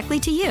samples directly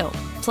to you.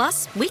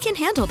 Plus, we can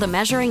handle the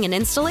measuring and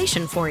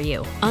installation for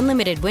you.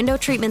 Unlimited window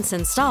treatments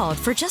installed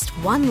for just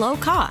one low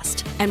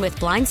cost. And with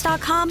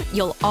Blinds.com,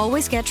 you'll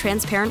always get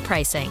transparent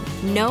pricing.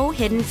 No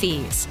hidden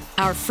fees.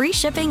 Our free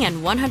shipping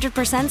and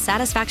 100%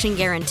 satisfaction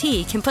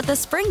guarantee can put the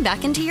spring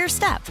back into your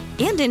step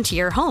and into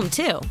your home,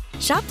 too.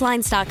 Shop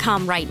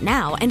Blinds.com right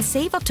now and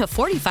save up to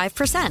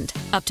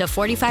 45%. Up to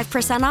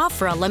 45% off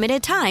for a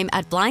limited time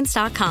at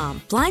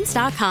Blinds.com.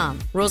 Blinds.com.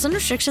 Rules and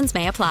restrictions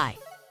may apply.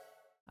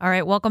 All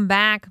right, welcome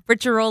back. Britt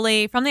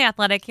Giroli from The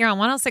Athletic here on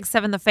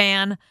 106.7 The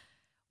Fan.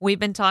 We've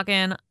been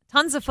talking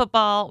tons of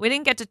football. We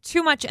didn't get to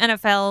too much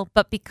NFL,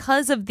 but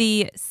because of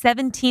the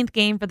 17th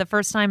game for the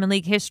first time in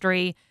league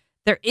history,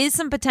 there is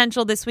some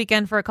potential this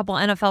weekend for a couple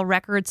NFL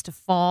records to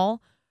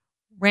fall.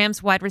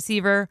 Rams wide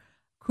receiver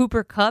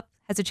Cooper Kupp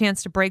has a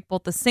chance to break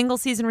both the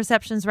single-season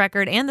receptions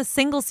record and the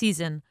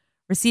single-season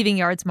receiving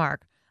yards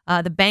mark.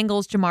 The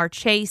Bengals' Jamar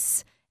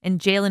Chase and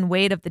Jalen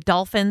Wade of the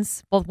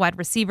Dolphins, both wide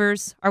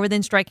receivers, are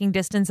within striking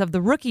distance of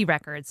the rookie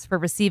records for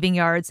receiving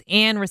yards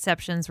and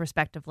receptions,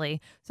 respectively.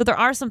 So there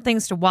are some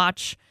things to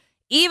watch,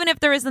 even if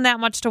there isn't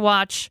that much to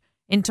watch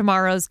in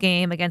tomorrow's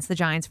game against the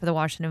Giants for the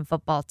Washington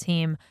football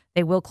team.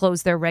 They will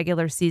close their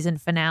regular season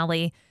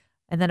finale.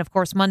 And then, of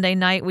course, Monday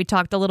night, we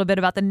talked a little bit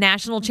about the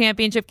national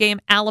championship game.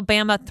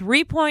 Alabama,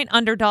 3-point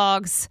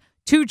underdogs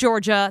to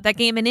Georgia. That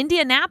game in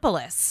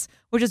Indianapolis,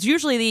 which is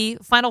usually the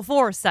Final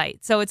Four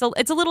site. So it's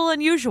a little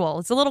unusual.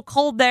 It's a little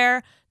cold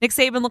there. Nick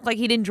Saban looked like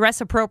he didn't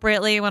dress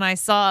appropriately when I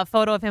saw a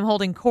photo of him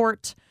holding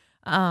court.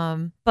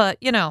 But,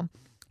 you know,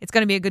 it's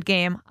going to be a good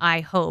game, I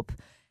hope.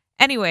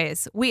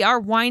 Anyways, we are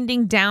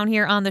winding down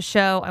here on the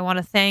show. I want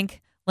to thank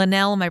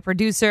Linnell, my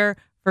producer,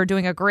 for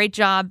doing a great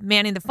job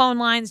manning the phone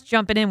lines,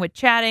 jumping in with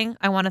chatting.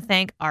 I want to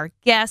thank our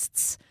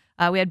guests.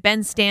 We had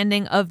Ben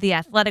Standing of The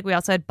Athletic. We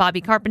also had Bobby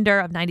Carpenter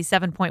of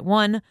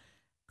 97.1.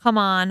 Come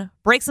on,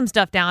 break some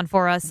stuff down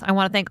for us. I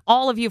want to thank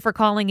all of you for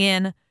calling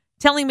in,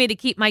 telling me to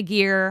keep my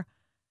gear.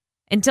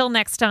 Until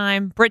next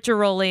time, Britt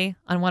Giroli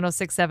on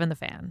 106.7 The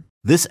Fan.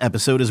 This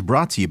episode is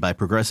brought to you by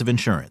Progressive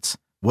Insurance.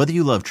 Whether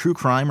you love true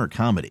crime or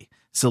comedy,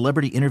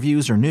 celebrity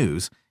interviews or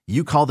news,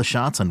 you call the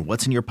shots on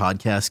what's in your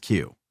podcast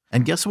queue.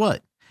 And guess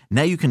what?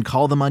 Now you can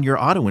call them on your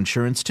auto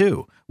insurance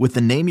too with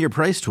the Name Your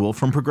Price tool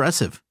from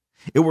Progressive.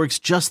 It works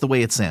just the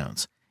way it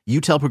sounds. You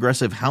tell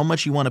Progressive how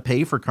much you want to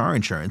pay for car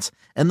insurance,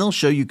 and they'll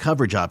show you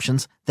coverage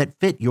options that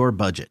fit your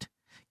budget.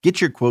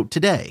 Get your quote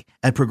today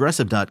at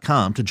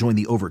Progressive.com to join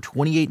the over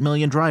 28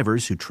 million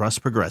drivers who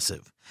trust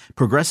Progressive.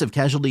 Progressive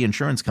Casualty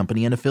Insurance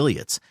Company and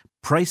Affiliates.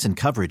 Price and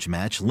coverage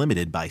match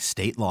limited by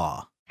state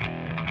law.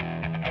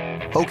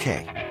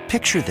 Okay,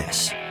 picture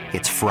this.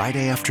 It's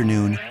Friday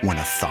afternoon when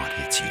a thought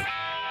hits you.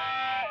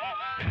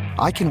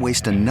 I can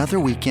waste another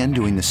weekend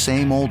doing the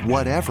same old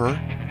whatever,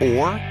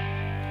 or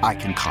I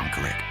can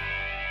conquer it.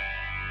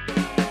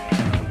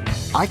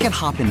 I can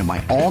hop into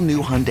my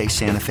all-new Hyundai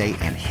Santa Fe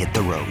and hit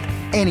the road.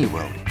 Any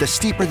road. The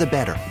steeper, the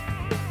better.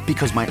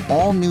 Because my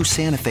all-new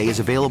Santa Fe is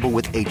available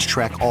with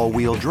H-Track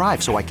all-wheel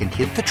drive, so I can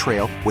hit the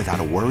trail without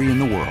a worry in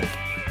the world.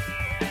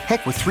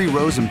 Heck, with 3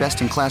 rows and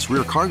best-in-class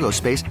rear cargo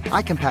space,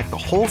 I can pack the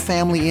whole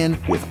family in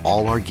with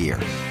all our gear.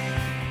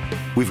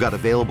 We've got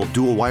available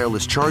dual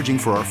wireless charging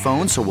for our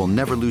phones, so we'll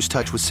never lose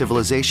touch with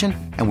civilization,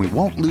 and we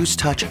won't lose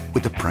touch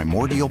with the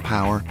primordial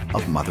power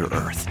of Mother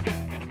Earth.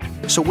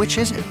 So which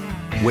is it?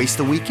 Waste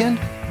the weekend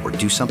or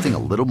do something a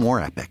little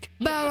more epic?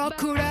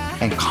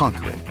 And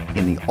conquer it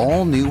in the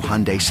all-new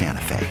Hyundai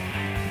Santa Fe.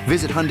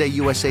 Visit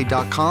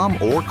HyundaiUSA.com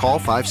or call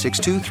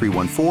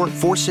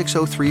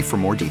 562-314-4603 for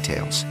more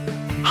details.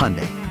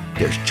 Hyundai,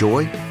 there's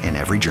joy in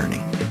every journey.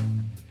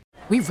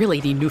 We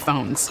really need new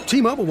phones.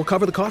 T-Mobile will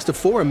cover the cost of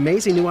 4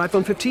 amazing new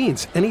iPhone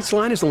 15s, and each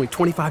line is only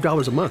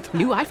 $25 a month.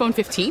 New iPhone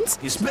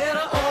 15s? It's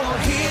better over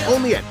here.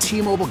 Only at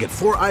T-Mobile, get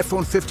 4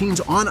 iPhone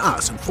 15s on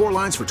us and 4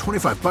 lines for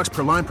 $25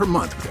 per line per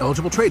month with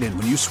eligible trade-in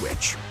when you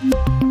switch.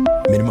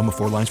 Minimum of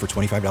 4 lines for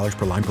 $25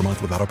 per line per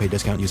month with autopay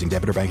discount using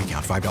debit or bank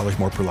account. $5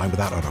 more per line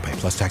without autopay,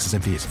 plus taxes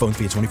and fees. Phone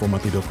fee at 24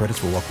 monthly bill credits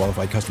for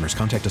well-qualified customers.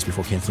 Contact us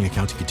before canceling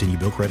account to continue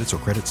bill credits or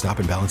credit stop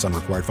and balance on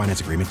required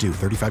finance agreement due.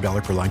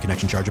 $35 per line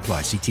connection charge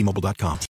applies. See T-Mobile.com.